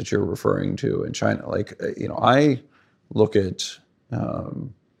developments that you're referring to in China. Like, I look at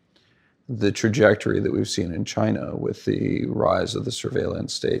the trajectory that we've seen in China with the rise of the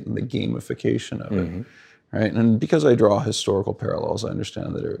surveillance state and the gamification of it. Right, and because I draw historical parallels, I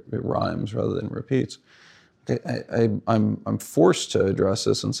understand that it rhymes rather than repeats. I'm forced to address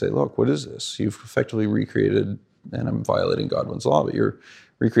this and say, look, what is this? You've effectively recreated, and I'm violating Godwin's law, but you're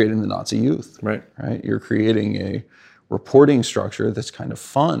recreating the Nazi youth. Right. You're creating a reporting structure that's kind of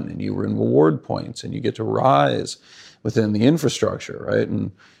fun, and you reward points, and you get to rise within the infrastructure, right?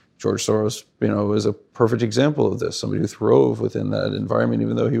 And George Soros, is a perfect example of this. Somebody who throve within that environment,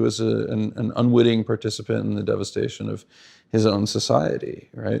 even though he was an unwitting participant in the devastation of his own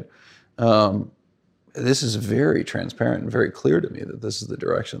society, right? This is very transparent and very clear to me that this is the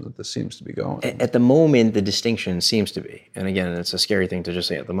direction that this seems to be going. At the moment, the distinction seems to be, and again, it's a scary thing to just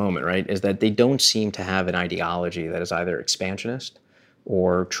say at the moment, right, is that they don't seem to have an ideology that is either expansionist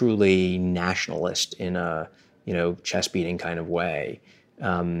or truly nationalist in a, chest beating kind of way.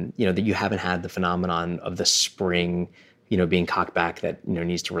 That you haven't had the phenomenon of the spring, being cocked back that,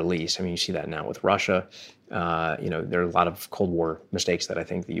 needs to release. I mean, you see that now with Russia. There are a lot of Cold War mistakes that I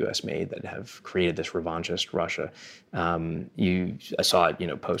think the U.S. made that have created this revanchist Russia. I saw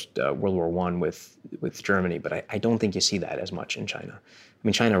it, post World War I with Germany, but I don't think you see that as much in China. I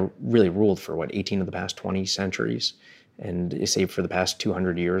mean, China really ruled for 18 of the past 20 centuries, and say for the past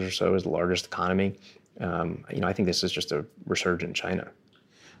 200 years or so is the largest economy. I think this is just a resurgent China.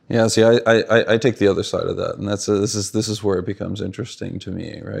 Yeah, see, I take the other side of that, and this is where it becomes interesting to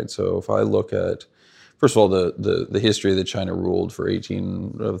me, right? So if I look at, first of all, the history that China ruled for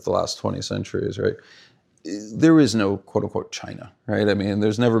 18 of the last 20 centuries, right? There is no quote unquote China, right? I mean,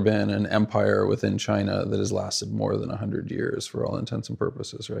 there's never been an empire within China that has lasted more than 100 years for all intents and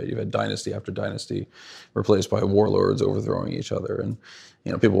purposes, right? You've had dynasty after dynasty replaced by warlords overthrowing each other. And,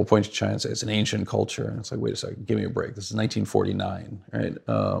 people will point to China and say it's an ancient culture. And it's like, wait a second, give me a break. This is 1949, right?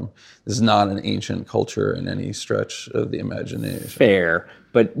 This is not an ancient culture in any stretch of the imagination. Fair,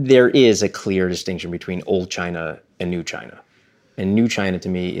 but there is a clear distinction between old China and new China. And new China to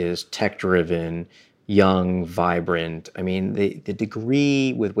me is tech-driven, young, vibrant. I mean, the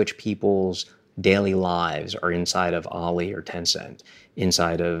degree with which people's daily lives are inside of Ali or Tencent,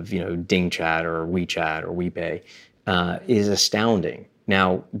 inside of DingChat or WeChat or WePay, is astounding.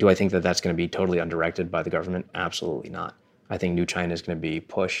 Now, do I think that that's going to be totally undirected by the government? Absolutely not. I think new China is going to be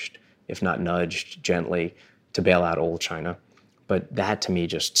pushed, if not nudged gently, to bail out old China. But that to me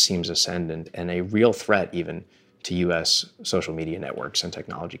just seems ascendant and a real threat even to U.S. social media networks and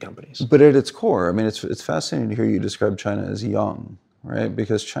technology companies. But at its core, I mean, it's fascinating to hear you describe China as young, right?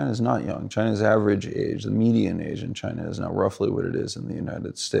 Because China is not young. China's average age, the median age in China is now roughly what it is in the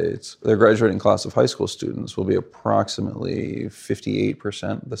United States. Their graduating class of high school students will be approximately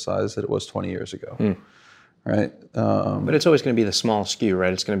 58% the size that it was 20 years ago, right? But it's always going to be the small skew,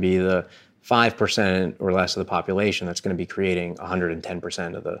 right? It's going to be the 5% or less of the population that's going to be creating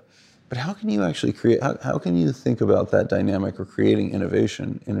 110% of the... But how can you actually create, how can you think about that dynamic of creating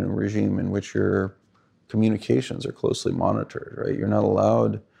innovation in a regime in which your communications are closely monitored, right? You're not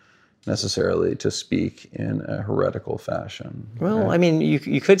allowed necessarily to speak in a heretical fashion. Well, right? I mean,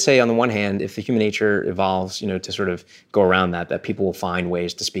 you could say on the one hand, if the human nature evolves, to sort of go around that people will find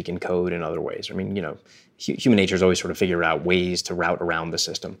ways to speak in code in other ways. I mean, human nature is always sort of figure out ways to route around the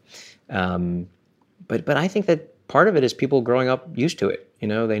system. But I think that part of it is people growing up used to it. You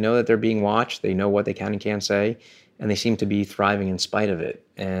know, they know that they're being watched. They know what they can and can't say, and they seem to be thriving in spite of it.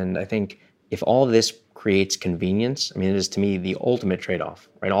 And I think if all of this creates convenience, I mean, it is to me the ultimate trade-off,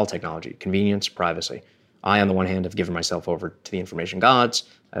 right? All technology, convenience, privacy. I, on the one hand, have given myself over to the information gods.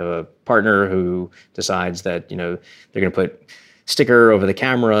 I have a partner who decides that, you know, they're going to put sticker over the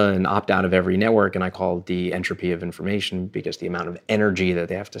camera and opt out of every network, and I call it the entropy of information, because the amount of energy that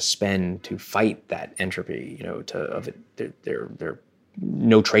they have to spend to fight that entropy, you know, they're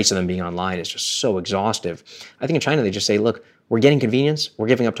no trace of them being online is just so exhaustive. I think in China they just say, look, we're getting convenience, we're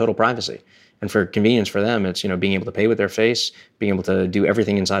giving up total privacy. And for convenience for them, it's, you know, being able to pay with their face, being able to do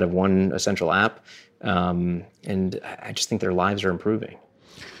everything inside of one essential app. And I just think their lives are improving.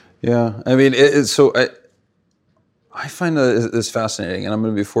 Yeah, I mean, I find this fascinating, and I'm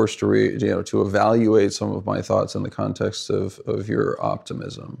going to be forced to to evaluate some of my thoughts in the context of your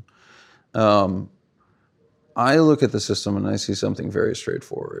optimism. I look at the system and I see something very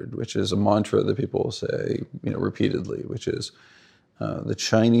straightforward, which is a mantra that people will say, you know, repeatedly, which is the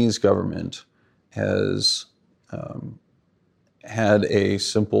Chinese government has had a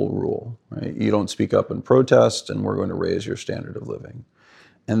simple rule, right? You don't speak up and protest, and we're going to raise your standard of living.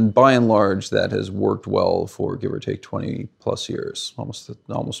 And by and large, that has worked well for give or take 20 plus years,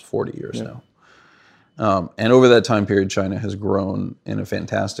 almost 40 years now. And over that time period, China has grown in a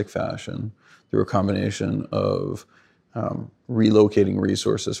fantastic fashion through a combination of relocating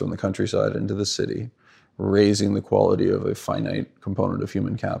resources from the countryside into the city, raising the quality of a finite component of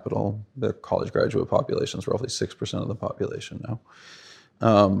human capital. The college graduate population is roughly 6% of the population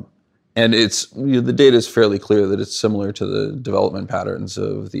now. And it's, you know, the data is fairly clear that it's similar to the development patterns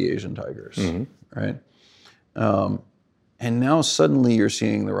of the Asian tigers, right? And now suddenly you're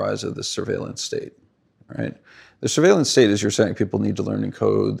seeing the rise of the surveillance state, right? The surveillance state is, you're saying, people need to learn to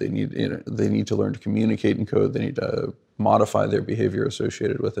code. They need to learn to communicate in code. They need to modify their behavior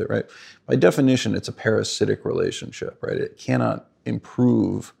associated with it, right? By definition, it's a parasitic relationship, right? It cannot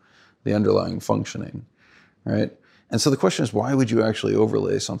improve the underlying functioning, right? And so the question is, why would you actually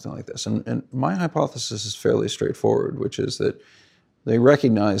overlay something like this? And my hypothesis is fairly straightforward, which is that they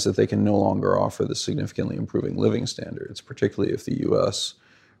recognize that they can no longer offer the significantly improving living standards, particularly if the U.S.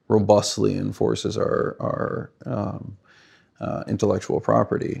 robustly enforces our intellectual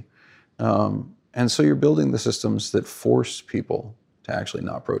property. And so you're building the systems that force people to actually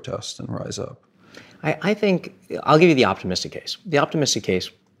not protest and rise up. I think, I'll give you the optimistic case. The optimistic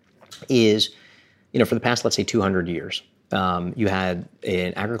case is, you know, for the past, let's say, 200 years, you had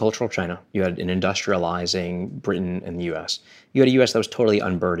an agricultural China, you had an industrializing Britain and the U.S. You had a U.S. that was totally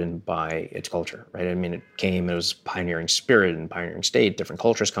unburdened by its culture, right? I mean, it was pioneering spirit and pioneering state, different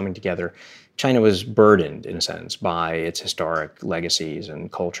cultures coming together. China was burdened, in a sense, by its historic legacies and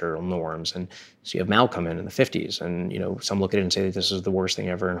cultural norms. And so you have Mao come in the 50s, and, you know, some look at it and say that this is the worst thing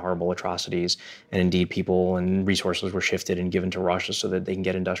ever and horrible atrocities. And indeed, people and resources were shifted and given to Russia so that they can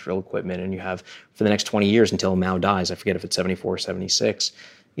get industrial equipment. And you have, for the next 20 years until Mao dies, I forget if it's 74, 76,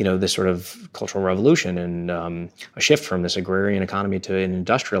 you know, this sort of cultural revolution and a shift from this agrarian economy to an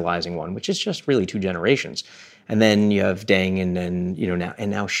industrializing one, which is just really 2 generations. And then you have Deng and then, you know,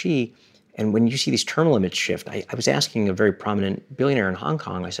 now Xi. And when you see these term limits shift, I was asking a very prominent billionaire in Hong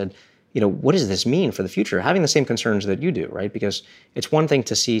Kong, I said, you know, what does this mean for the future? Having the same concerns that you do, right? Because it's one thing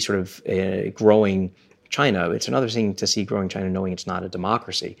to see sort of growing China. It's another thing to see growing China knowing it's not a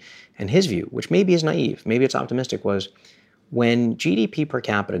democracy. And his view, which maybe is naive, maybe it's optimistic, was when GDP per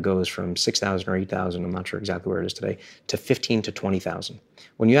capita goes from 6,000 or 8,000, I'm not sure exactly where it is today, to 15 to 20,000,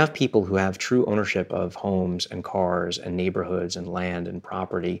 when you have people who have true ownership of homes and cars and neighborhoods and land and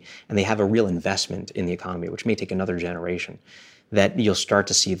property, and they have a real investment in the economy, which may take another generation, that you'll start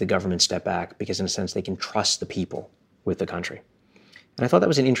to see the government step back because, in a sense, they can trust the people with the country. And I thought that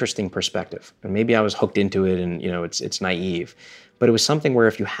was an interesting perspective. And maybe I was hooked into it and, you know, it's naive. But it was something where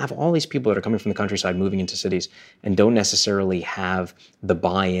if you have all these people that are coming from the countryside moving into cities and don't necessarily have the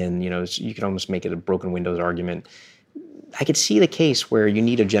buy-in, you know, you could almost make it a broken windows argument. I could see the case where you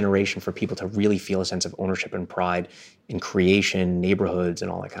need a generation for people to really feel a sense of ownership and pride in creation, neighborhoods,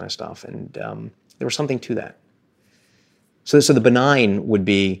 and all that kind of stuff. And there was something to that. So the benign would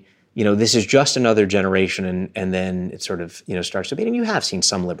be, you know, this is just another generation, and then it sort of, you know, starts to be, and you have seen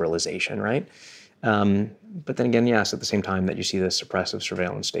some liberalization, right? But then again, yes, at the same time that you see the suppressive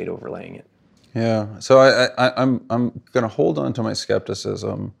surveillance state overlaying it. Yeah. So I'm going to hold on to my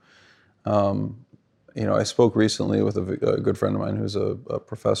skepticism. You know, I spoke recently with a good friend of mine who's a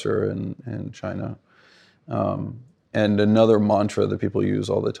professor in China, And another mantra that people use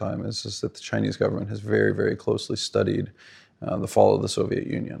all the time is that the Chinese government has very, very closely studied the fall of the Soviet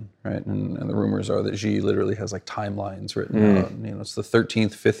Union, right? And the rumors are that Xi literally has like timelines written out. And, it's the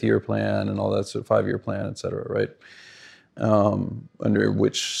 13th, 5th-year plan and all that, so 5-year plan, et cetera, right? Under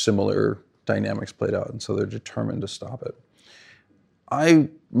which similar dynamics played out. And so they're determined to stop it.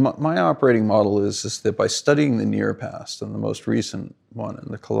 My operating model is that by studying the near past and the most recent one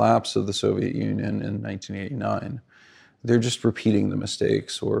and the collapse of the Soviet Union in 1989, they're just repeating the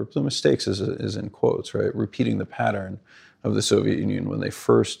mistakes, or the mistakes is in quotes, right? Repeating the pattern of the Soviet Union when they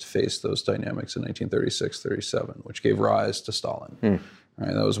first faced those dynamics in 1936-37, which gave rise to Stalin.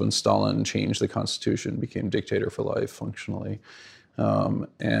 Right? That was when Stalin changed the constitution, became dictator for life functionally,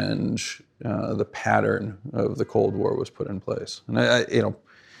 and the pattern of the Cold War was put in place. And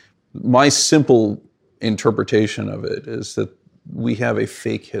my simple interpretation of it is that we have a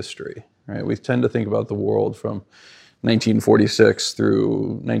fake history, right? We tend to think about the world from 1946 through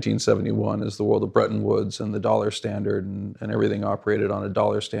 1971 as the world of Bretton Woods and the dollar standard, and everything operated on a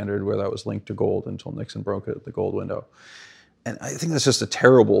dollar standard where that was linked to gold until Nixon broke it at the gold window. And I think that's just a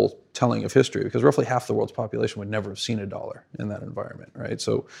terrible telling of history, because roughly half the world's population would never have seen a dollar in that environment, right?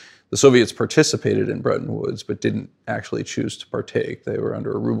 So the Soviets participated in Bretton Woods, but didn't actually choose to partake. They were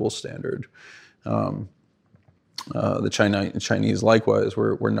under a ruble standard. The Chinese, likewise,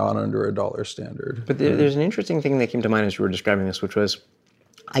 were not under a dollar standard. But there's an interesting thing that came to mind as you were describing this, which was,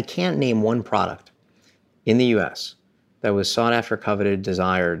 I can't name one product in the U.S. that was sought after, coveted,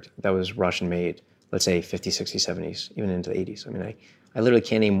 desired, that was Russian-made, let's say 50s, 60s, 70s, even into the 80s. I mean, I literally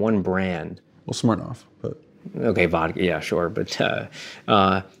can't name one brand. Well, Smirnoff, but... Okay, vodka, yeah, sure. But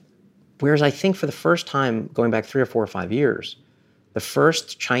whereas I think for the first time, going back 3 or 4 or 5 years, the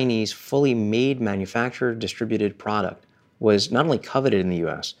first Chinese fully made, manufactured, distributed product was not only coveted in the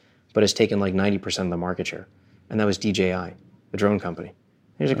U.S., but has taken like 90% of the market share. And that was DJI, the drone company.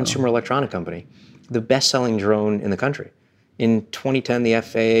 Here's a consumer electronic company, the best-selling drone in the country. In 2010, the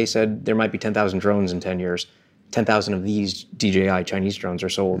FAA said there might be 10,000 drones in 10 years. 10,000 of these DJI Chinese drones are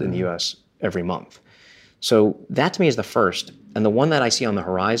sold in the U.S. every month. So that to me is the first. And the one that I see on the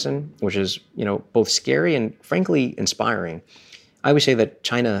horizon, which is both scary and frankly inspiring, I would say that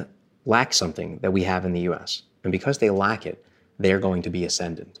China lacks something that we have in the U.S. And because they lack it, they're going to be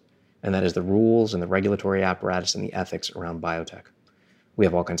ascendant. And that is the rules and the regulatory apparatus and the ethics around biotech. We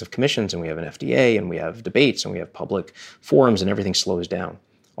have all kinds of commissions, and we have an FDA, and we have debates, and we have public forums, and everything slows down.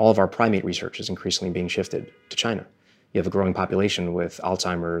 All of our primate research is increasingly being shifted to China. You have a growing population with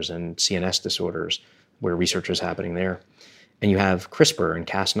Alzheimer's and CNS disorders, where research is happening there. And you have CRISPR and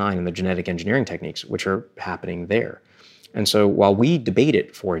Cas9 and the genetic engineering techniques, which are happening there. And so while we debate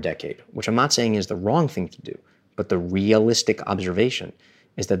it for a decade, which I'm not saying is the wrong thing to do, but the realistic observation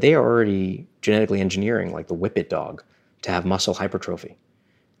is that they are already genetically engineering, like the Whippet dog, to have muscle hypertrophy.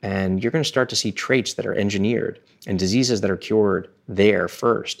 And you're going to start to see traits that are engineered and diseases that are cured there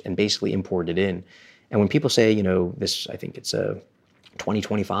first and basically imported in. And when people say, this, I think it's a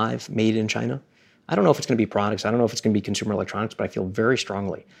 2025 made in China, I don't know if it's going to be products, I don't know if it's going to be consumer electronics, but I feel very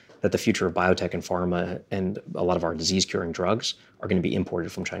strongly that the future of biotech and pharma and a lot of our disease-curing drugs are going to be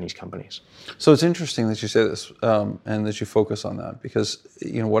imported from Chinese companies. So it's interesting that you say this and that you focus on that, because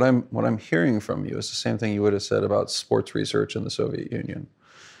what I'm hearing from you is the same thing you would have said about sports research in the Soviet Union,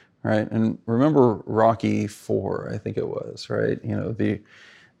 right? And remember Rocky IV, I think it was, right?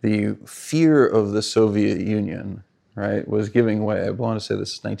 The fear of the Soviet Union, right, was giving way. I want to say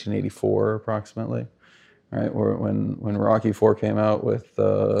this is 1984 approximately. Right, when Rocky IV came out with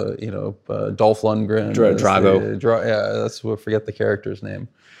Dolph Lundgren, Drago, forget the character's name,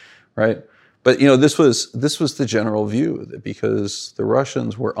 right? But this was the general view, that because the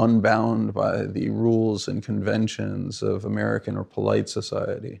Russians were unbound by the rules and conventions of American or polite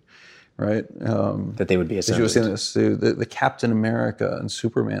society, right? That they would be ascendant. As you were saying this, the Captain America and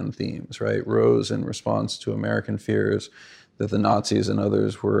Superman themes, right, rose in response to American fears that the Nazis and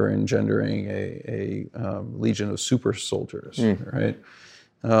others were engendering a legion of super soldiers, right?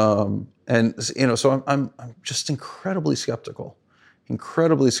 So I'm just incredibly skeptical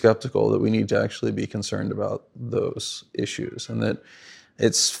that we need to actually be concerned about those issues, and that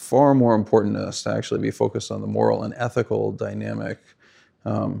it's far more important to us to actually be focused on the moral and ethical dynamic,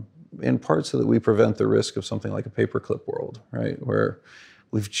 in part so that we prevent the risk of something like a paperclip world, right? Where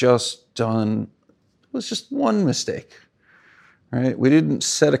we've just done, it was just one mistake. Right? We didn't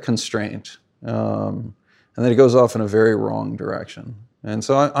set a constraint, and then it goes off in a very wrong direction. And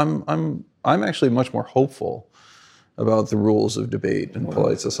so I'm actually much more hopeful about the rules of debate in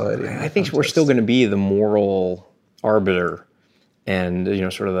polite society. I think we're still going to be the moral arbiter and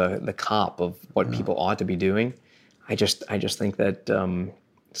sort of the cop of what people ought to be doing. I just think that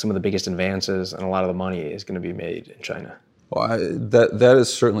some of the biggest advances and a lot of the money is going to be made in China. Well, that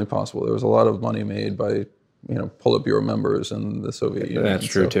is certainly possible. There was a lot of money made by Politburo members in the Soviet Union. That's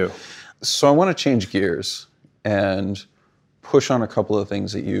true too. So I want to change gears and push on a couple of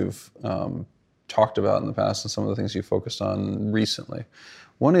things that you've talked about in the past and some of the things you focused on recently.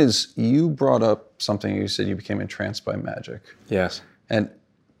 One is you brought up something, you said you became entranced by magic. Yes. And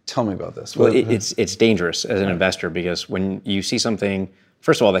tell me about this. Well, it's dangerous as an investor because when you see something,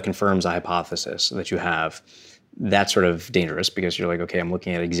 first of all, that confirms a hypothesis that you have, that's sort of dangerous because you're like, okay, I'm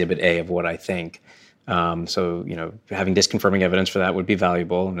looking at exhibit A of what I think. So, having disconfirming evidence for that would be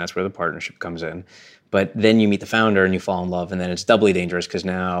valuable, and that's where the partnership comes in. But then you meet the founder and you fall in love, and then it's doubly dangerous because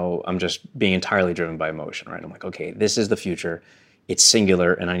now I'm just being entirely driven by emotion, right? I'm like, okay, this is the future. It's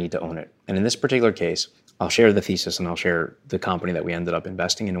singular, and I need to own it. And in this particular case, I'll share the thesis and I'll share the company that we ended up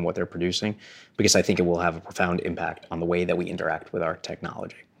investing in and what they're producing because I think it will have a profound impact on the way that we interact with our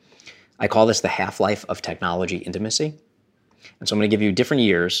technology. I call this the half-life of technology intimacy. And so I'm going to give you different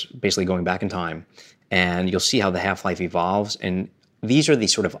years, basically going back in time, and you'll see how the half-life evolves. And these are the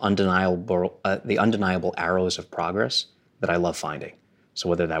sort of undeniable arrows of progress that I love finding. So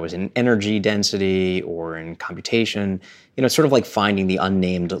whether that was in energy density or in computation, it's sort of like finding the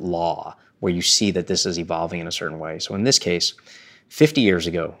unnamed law where you see that this is evolving in a certain way. So in this case, 50 years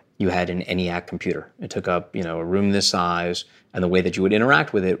ago, you had an ENIAC computer. It took up, a room this size, and the way that you would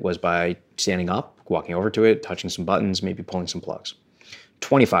interact with it was by standing up, walking over to it, touching some buttons, maybe pulling some plugs.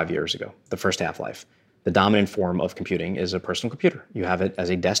 25 years ago, the first half-life, the dominant form of computing is a personal computer. You have it as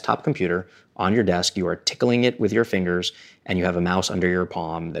a desktop computer on your desk. You are tickling it with your fingers, and you have a mouse under your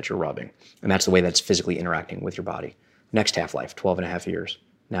palm that you're rubbing. And that's the way that's physically interacting with your body. Next half-life, 12 and a half years.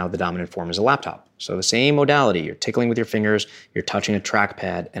 Now the dominant form is a laptop. So the same modality, you're tickling with your fingers, you're touching a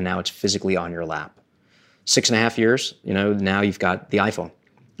trackpad, and now it's physically on your lap. 6.5 years, now you've got the iPhone.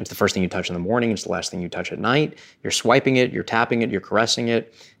 It's the first thing you touch in the morning, it's the last thing you touch at night. You're swiping it, you're tapping it, you're caressing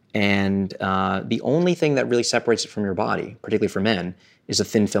it. And the only thing that really separates it from your body, particularly for men, is a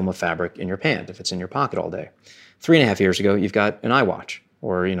thin film of fabric in your pant if it's in your pocket all day. 3.5 years ago, you've got an iWatch.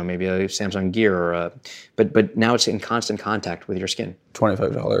 Or maybe a Samsung Gear, but now it's in constant contact with your skin.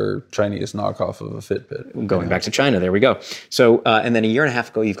 $25 Chinese knockoff of a Fitbit. Going back to China, there we go. So, and then a year and a half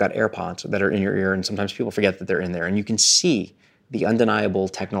ago, you've got AirPods that are in your ear, and sometimes people forget that they're in there. And you can see the undeniable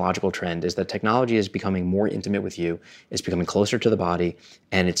technological trend is that technology is becoming more intimate with you, it's becoming closer to the body,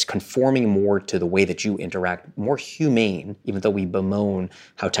 and it's conforming more to the way that you interact, more humane, even though we bemoan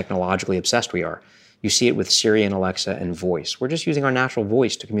how technologically obsessed we are. You see it with Siri and Alexa and voice. We're just using our natural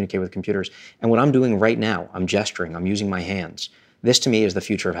voice to communicate with computers. And what I'm doing right now, I'm gesturing, I'm using my hands. This to me is the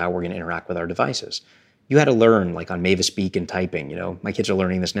future of how we're going to interact with our devices. You had to learn, like on Mavis Beak and typing, my kids are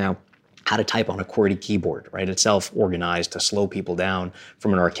learning this now, how to type on a QWERTY keyboard, right? It's self-organized to slow people down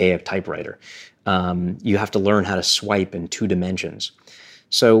from an archaic typewriter. You have to learn how to swipe in 2 dimensions.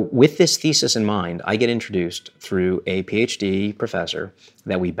 So with this thesis in mind, I get introduced through a PhD professor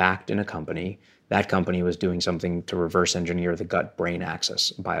that we backed in a company. That company was doing something to reverse engineer the gut-brain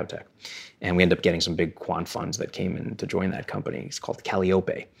axis in biotech. And we ended up getting some big quant funds that came in to join that company. It's called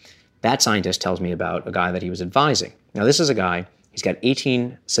Calliope. That scientist tells me about a guy that he was advising. Now, this is a guy, he's got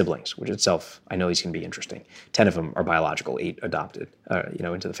 18 siblings, which itself, I know these can be interesting. 10 of them are biological, 8 adopted,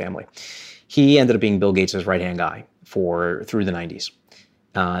 into the family. He ended up being Bill Gates' right-hand guy through the 90s.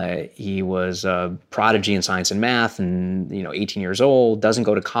 He was a prodigy in science and math and 18 years old, doesn't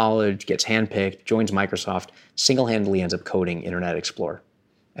go to college, gets handpicked, joins Microsoft, single-handedly ends up coding Internet Explorer.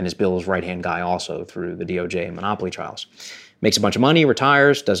 And is Bill's right-hand guy also through the DOJ monopoly trials. Makes a bunch of money,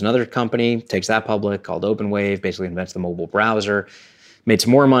 retires, does another company, takes that public called OpenWave, basically invents the mobile browser, made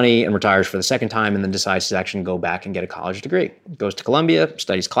some more money and retires for the second time and then decides to actually go back and get a college degree. Goes to Columbia,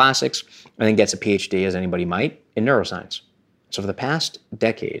 studies classics, and then gets a PhD, as anybody might, in neuroscience. So for the past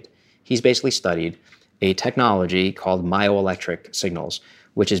decade, he's basically studied a technology called myoelectric signals,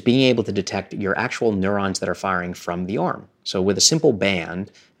 which is being able to detect your actual neurons that are firing from the arm. So with a simple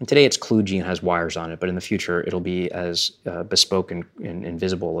band, and today it's kludgy and has wires on it, but in the future it'll be as bespoke and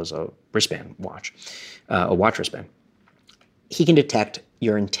invisible as a wristband watch, a watch wristband. He can detect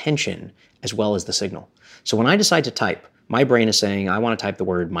your intention as well as the signal. So when I decide to type, my brain is saying, I want to type the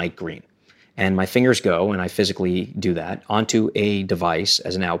word Mike Green. And my fingers go, and I physically do that, onto a device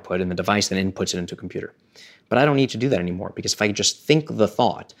as an output, and the device then inputs it into a computer. But I don't need to do that anymore, because if I just think the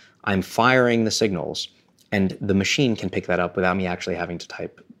thought, I'm firing the signals, and the machine can pick that up without me actually having to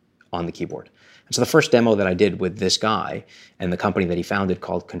type on the keyboard. And so the first demo that I did with this guy and the company that he founded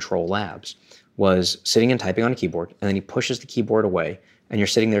called Control Labs was sitting and typing on a keyboard, and then he pushes the keyboard away, and you're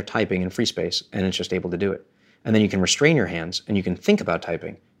sitting there typing in free space, and it's just able to do it. And then you can restrain your hands and you can think about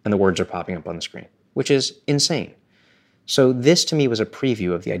typing and the words are popping up on the screen, which is insane. So this to me was a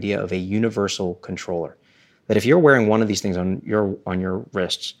preview of the idea of a universal controller. That if you're wearing one of these things on your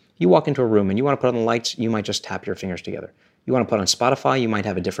wrists, you walk into a room and you want to put on the lights, you might just tap your fingers together. You want to put on Spotify, you might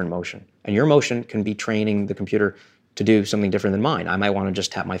have a different motion. And your motion can be training the computer to do something different than mine. I might want to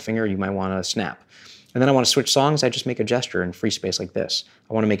just tap my finger, you might want to snap. And then I want to switch songs, I just make a gesture in free space like this.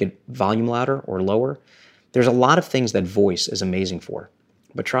 I want to make it volume louder or lower. There's a lot of things that voice is amazing for.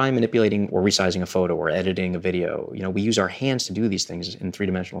 But try manipulating or resizing a photo or editing a video. We use our hands to do these things in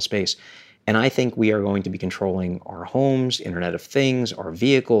three-dimensional space. And I think we are going to be controlling our homes, Internet of Things, our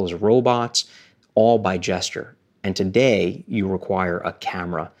vehicles, robots, all by gesture. And today, you require a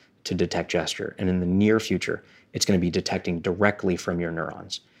camera to detect gesture. And in the near future, it's going to be detecting directly from your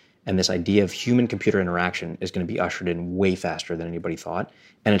neurons. And this idea of human-computer interaction is going to be ushered in way faster than anybody thought.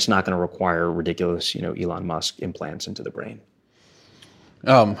 And it's not going to require ridiculous, Elon Musk implants into the brain.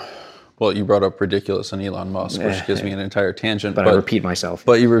 Well, you brought up ridiculous and Elon Musk, which gives me an entire tangent. But I repeat myself.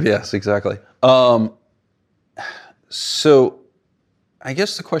 But yes, exactly. So I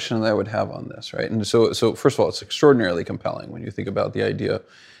guess the question that I would have on this, right? And so first of all, it's extraordinarily compelling when you think about the idea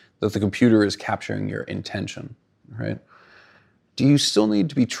that the computer is capturing your intention, right? Do you still need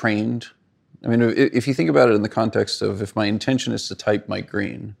to be trained? I mean, if you think about it in the context of if my intention is to type Mike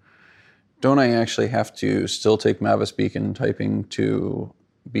Green, don't I actually have to still take Mavis Beacon typing to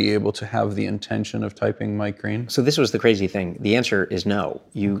be able to have the intention of typing Mike Green? So this was the crazy thing. The answer is no.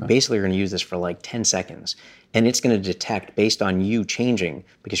 You basically are going to use this for like 10 seconds, and it's going to detect based on you changing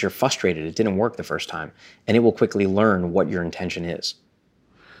because you're frustrated. It didn't work the first time, and it will quickly learn what your intention is.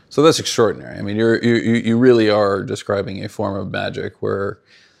 So that's extraordinary. I mean, you really are describing a form of magic where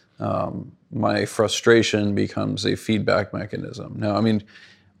my frustration becomes a feedback mechanism. Now, I mean,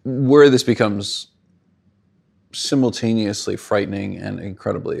 where this becomes simultaneously frightening and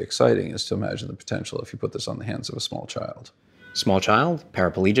incredibly exciting is to imagine the potential if you put this on the hands of a small child. Small child,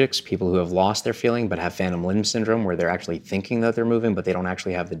 paraplegics, people who have lost their feeling but have phantom limb syndrome where they're actually thinking that they're moving but they don't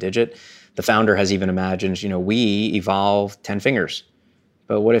actually have the digit. The founder has even imagined, we evolved 10 fingers.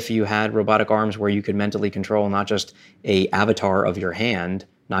 But what if you had robotic arms where you could mentally control not just a avatar of your hand,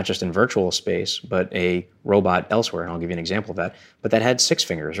 not just in virtual space, but a robot elsewhere, and I'll give you an example of that, but that had 6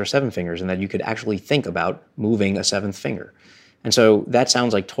 fingers or 7 fingers, and that you could actually think about moving a 7th finger. And so that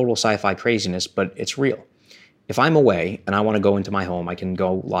sounds like total sci-fi craziness, but it's real. If I'm away and I want to go into my home, I can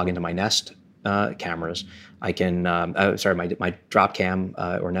go log into my Nest cameras. I can, my drop cam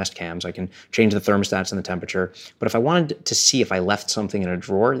or Nest cams. I can change the thermostats and the temperature. But if I wanted to see if I left something in a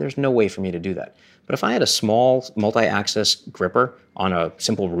drawer, there's no way for me to do that. But if I had a small multi-axis gripper on a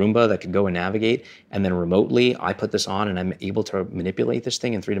simple Roomba that could go and navigate, and then remotely I put this on and I'm able to manipulate this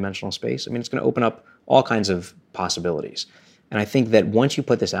thing in three-dimensional space, I mean, it's going to open up all kinds of possibilities. And I think that once you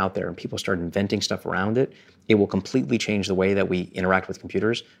put this out there and people start inventing stuff around it, it will completely change the way that we interact with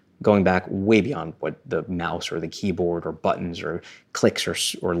computers, going back way beyond what the mouse or the keyboard or buttons or clicks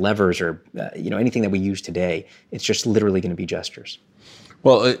or levers or anything that we use today. It's just literally going to be gestures.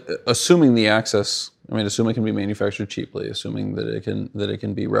 Well, assuming the access, assuming it can be manufactured cheaply, assuming that it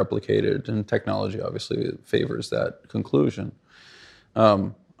can be replicated, and technology obviously favors that conclusion.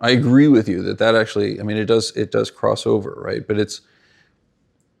 I agree with you that actually, it does cross over, right? But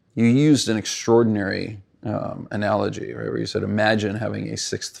you used an extraordinary analogy, right? Where you said, imagine having a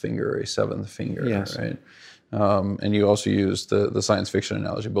 6th finger or a 7th finger, yes. Right? And you also used the science fiction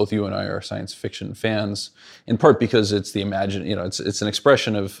analogy. Both you and I are science fiction fans, in part because it's it's an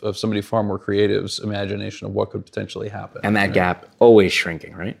expression of somebody far more creative's imagination of what could potentially happen. And that gap always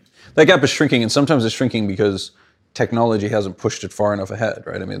shrinking, right? That gap is shrinking, and sometimes it's shrinking because technology hasn't pushed it far enough ahead,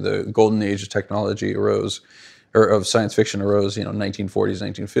 right? I mean, the golden age of technology of science fiction arose, 1940s,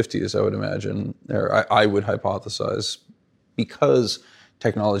 1950s, I would imagine, or I would hypothesize, because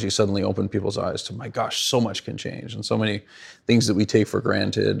technology suddenly opened people's eyes to, my gosh, so much can change, and so many things that we take for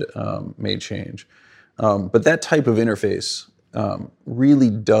granted may change. But that type of interface really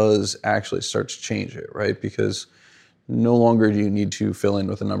does actually start to change it, right? Because no longer do you need to fill in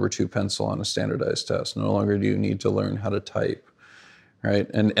with a number 2 pencil on a standardized test. No longer do you need to learn how to type, right?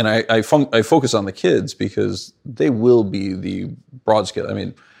 And I focus on the kids because they will be the broad scale.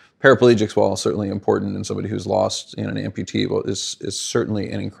 Paraplegics, while certainly important, and somebody who's lost an amputee is certainly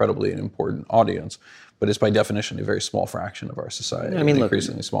an incredibly important audience, but it's by definition a very small fraction of our society.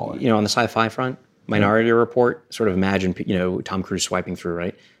 Increasingly smaller. On the sci-fi front, Minority Report, sort of imagine, Tom Cruise swiping through,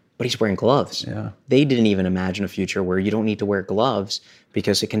 right? But he's wearing gloves. Yeah. They didn't even imagine a future where you don't need to wear gloves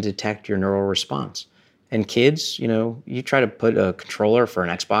because it can detect your neural response. And kids, you try to put a controller for an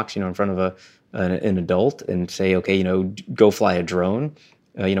Xbox, in front of an adult and say, okay, go fly a drone,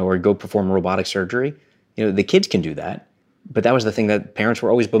 or go perform robotic surgery. The kids can do that, but that was the thing that parents were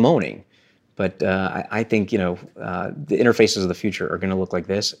always bemoaning. But I think the interfaces of the future are going to look like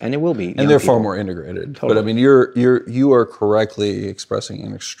this, and it will be. And they're far more integrated. Totally. But I mean, you are correctly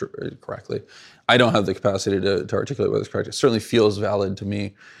expressing correctly. I don't have the capacity to articulate whether it's correct. It certainly feels valid to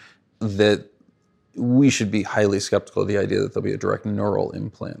me that we should be highly skeptical of the idea that there'll be a direct neural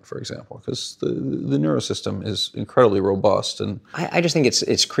implant, for example, because the neurosystem is incredibly robust. And I just think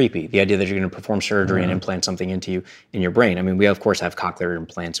it's creepy, the idea that you're going to perform surgery and implant something into you in your brain. I mean, we of course have cochlear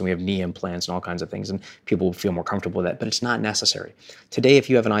implants and we have knee implants and all kinds of things, and people will feel more comfortable with that, but it's not necessary. Today, if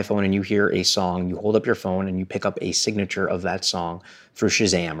you have an iPhone and you hear a song, you hold up your phone and you pick up a signature of that song through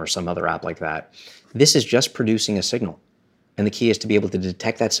Shazam or some other app like that. This is just producing a signal. And the key is to be able to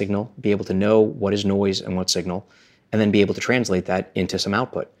detect that signal, be able to know what is noise and what signal, and then be able to translate that into some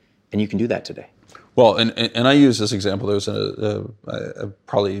output. And you can do that today. Well, and I use this example. There was I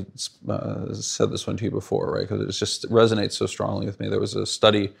probably said this one to you before, right? Because it just resonates so strongly with me. There was a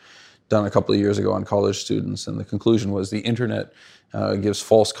study done a couple of years ago on college students, and the conclusion was the internet gives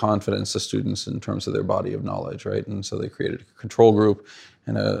false confidence to students in terms of their body of knowledge, right? And so they created a control group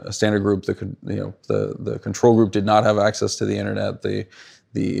and a standard group. The control group did not have access to the internet. The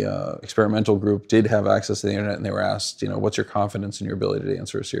experimental group did have access to the internet, and they were asked, what's your confidence in your ability to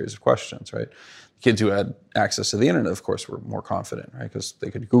answer a series of questions, right? The kids who had access to the internet, of course, were more confident, right? Because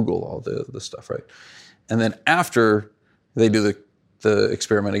they could Google all the stuff, right? And then after they do the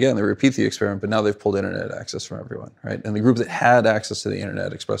experiment again, they repeat the experiment, but now they've pulled internet access from everyone, right? And the group that had access to the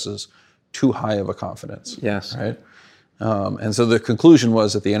internet expresses too high of a confidence, yes, right? And so the conclusion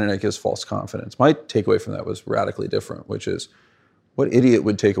was that the internet gives false confidence. My takeaway from that was radically different, which is, what idiot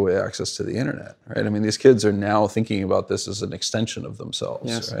would take away access to the internet, right? I mean, these kids are now thinking about this as an extension of themselves,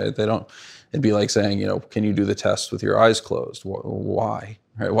 yes, right? It'd be like saying, can you do the test with your eyes closed? Why,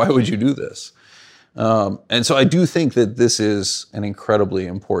 right? Why would you do this? And so I do think that this is an incredibly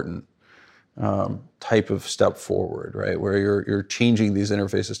important type of step forward, right? Where you're changing these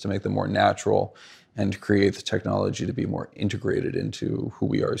interfaces to make them more natural and to create the technology to be more integrated into who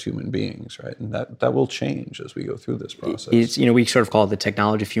we are as human beings, right? And that will change as we go through this process. We sort of call it the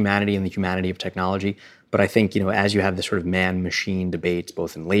technology of humanity and the humanity of technology. But I think, as you have this sort of man-machine debates,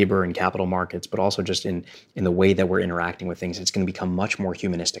 both in labor and capital markets, but also just in the way that we're interacting with things, it's going to become much more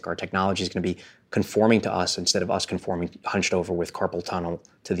humanistic. Our technology is going to be conforming to us instead of us conforming, hunched over with carpal tunnel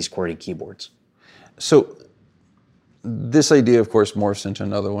to these QWERTY keyboards. So this idea, of course, morphs into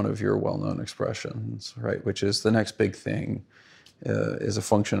another one of your well-known expressions, right? Which is the next big thing is a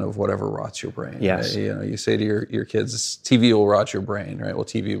function of whatever rots your brain. Yes. Right? You say to your kids, TV will rot your brain, right? Well,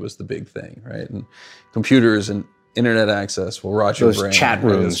 TV was the big thing, right? And computers and internet access will rot your brain. Those chat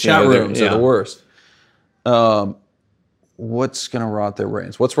rooms. Those chat rooms are the worst. What's going to rot their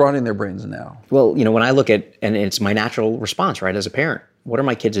brains? What's rotting their brains now? Well, when I look at, and it's my natural response, right, as a parent, what are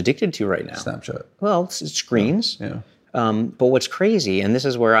my kids addicted to right now? Snapchat. Well, it's screens. Yeah. But what's crazy, and this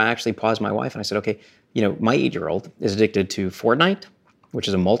is where I actually paused my wife and I said, okay, my 8-year-old is addicted to Fortnite, which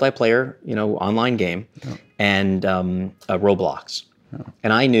is a multiplayer, online game, and Roblox. Yeah.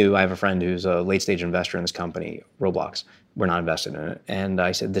 And I have a friend who's a late stage investor in this company, Roblox. We're not invested in it. And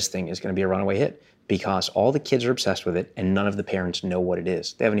I said, this thing is going to be a runaway hit because all the kids are obsessed with it and none of the parents know what it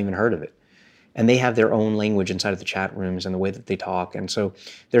is. They haven't even heard of it. And they have their own language inside of the chat rooms and the way that they talk. And so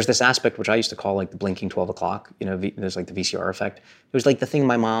there's this aspect which I used to call like the blinking 12 o'clock. There's like the VCR effect. It was like the thing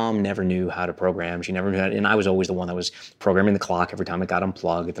my mom never knew how to program. She never knew how to, and I was always the one that was programming the clock every time it got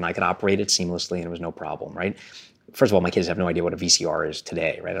unplugged, and I could operate it seamlessly and it was no problem, right? First of all, my kids have no idea what a VCR is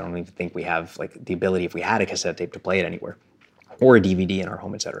today, right? I don't even think we have like the ability, if we had a cassette tape, to play it anywhere, or a DVD in our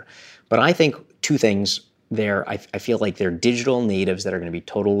home, et cetera. But I think two things there, I feel like they're digital natives that are going to be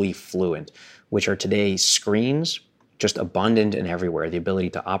totally fluent, which are today screens, just abundant and everywhere. The ability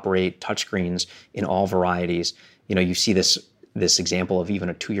to operate touch screens in all varieties. You see this example of even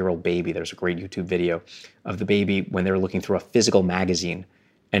a 2-year-old baby. There's a great YouTube video of the baby when they're looking through a physical magazine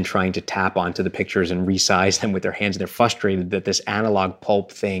and trying to tap onto the pictures and resize them with their hands. They're frustrated that this analog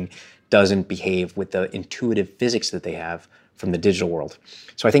pulp thing doesn't behave with the intuitive physics that they have from the digital world.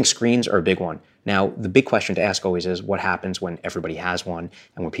 So I think screens are a big one. Now, the big question to ask always is what happens when everybody has one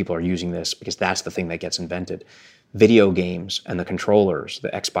and when people are using this, because that's the thing that gets invented. Video games and the controllers, the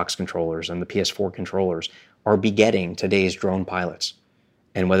Xbox controllers and the PS4 controllers are begetting today's drone pilots.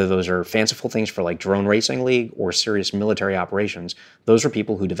 And whether those are fanciful things for like drone racing league or serious military operations, those are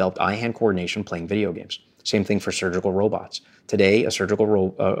people who developed eye-hand coordination playing video games. Same thing for surgical robots. Today, a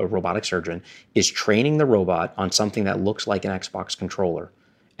surgical a robotic surgeon is training the robot on something that looks like an Xbox controller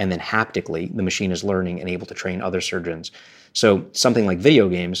and then haptically, the machine is learning and able to train other surgeons. So something like video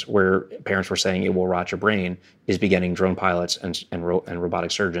games, where parents were saying it will rot your brain, is begetting drone pilots and robotic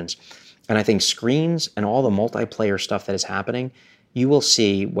surgeons. And I think screens and all the multiplayer stuff that is happening, you will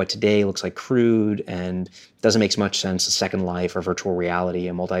see what today looks like crude and doesn't make much sense, a Second Life or virtual reality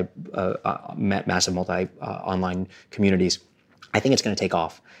and massive online communities. I think it's going to take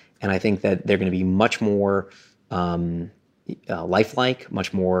off. And I think that they're going to be much more lifelike,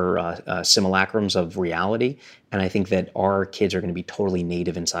 much more simulacrums of reality. And I think that our kids are going to be totally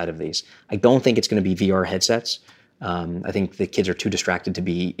native inside of these. I don't think it's going to be VR headsets. I think the kids are too distracted to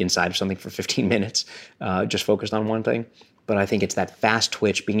be inside of something for 15 minutes, just focused on one thing. But I think it's that fast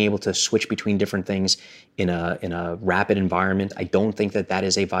twitch, being able to switch between different things in a rapid environment. I don't think that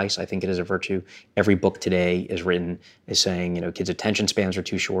is a vice. I think it is a virtue. Every book today is saying, kids' attention spans are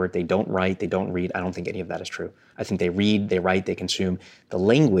too short. They don't write, they don't read. I don't think any of that is true. I think they read, they write, they consume. The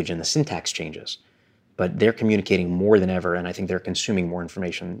language and the syntax changes, but they're communicating more than ever, and I think they're consuming more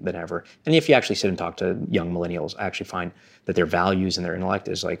information than ever. And if you actually sit and talk to young millennials, I actually find that their values and their intellect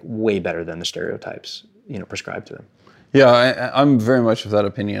is like way better than the stereotypes, prescribed to them. Yeah, I'm very much of that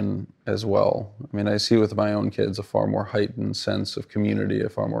opinion as well. I mean, I see with my own kids a far more heightened sense of community, a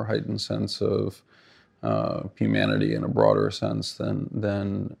far more heightened sense of humanity in a broader sense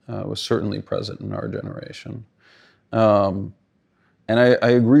than was certainly present in our generation. And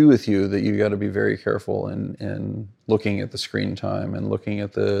I agree with you that you got to be very careful in looking at the screen time and looking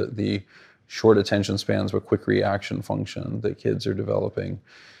at the short attention spans but quick reaction function that kids are developing.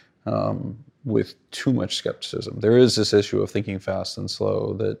 With too much skepticism. There is this issue of thinking fast and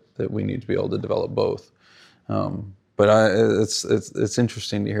slow that we need to be able to develop both. But it's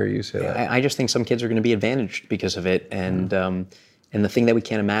interesting to hear you say that. I just think some kids are going to be advantaged because of it, and the thing that we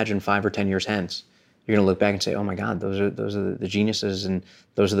can't imagine 5 or 10 years hence, you're going to look back and say, oh my God, those are the geniuses, and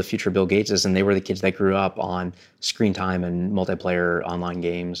those are the future Bill Gateses, and they were the kids that grew up on screen time and multiplayer online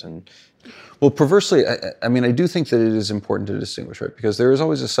games. And well, perversely, I mean, I do think that it is important to distinguish, right? Because there is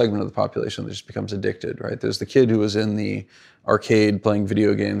always a segment of the population that just becomes addicted, right? There's the kid who was in the arcade playing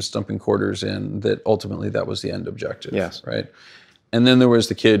video games, dumping quarters in, that ultimately that was the end objective, yes, right? And then there was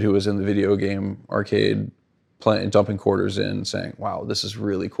the kid who was in the video game arcade dumping quarters in, saying, wow, this is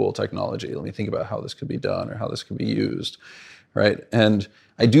really cool technology. Let me think about how this could be done or how this could be used, right? And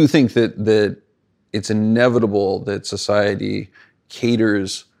I do think that it's inevitable that society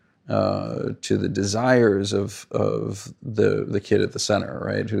caters to the desires of the kid at the center,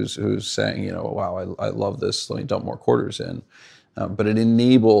 right? Who's saying, wow, I love this. Let me dump more quarters in. But it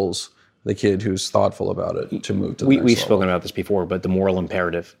enables the kid who's thoughtful about it to move to the next level. We've spoken about this before, but the moral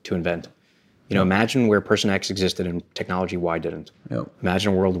imperative to invent. Imagine where Person X existed and technology Y didn't. Yep.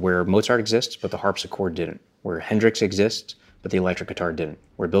 Imagine a world where Mozart exists, but the harpsichord didn't. Where Hendrix exists, but the electric guitar didn't.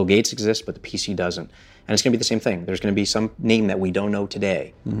 Where Bill Gates exists, but the PC doesn't. And it's going to be the same thing. There's going to be some name that we don't know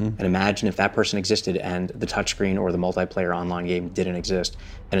today. Mm-hmm. And imagine if that person existed and the touchscreen or the multiplayer online game didn't exist,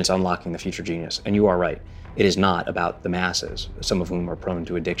 and it's unlocking the future genius. And you are right. It is not about the masses, some of whom are prone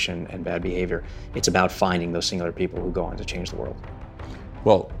to addiction and bad behavior. It's about finding those singular people who go on to change the world.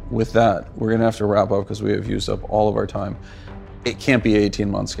 Well, with that, we're going to have to wrap up because we have used up all of our time. It can't be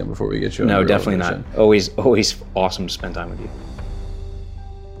 18 months again before we get you on No, definitely not. Always awesome to spend time with you.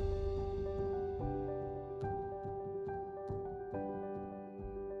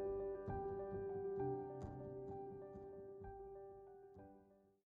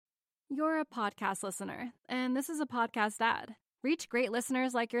 You're a podcast listener, and this is a podcast ad. Reach great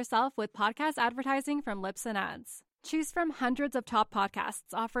listeners like yourself with podcast advertising from Libsyn Ads. Choose from hundreds of top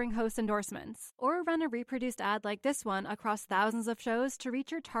podcasts offering host endorsements, or run a reproduced ad like this one across thousands of shows to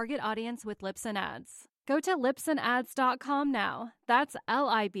reach your target audience with Libsyn Ads. Go to libsynads.com now. That's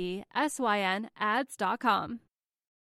LIBSYN ads.com.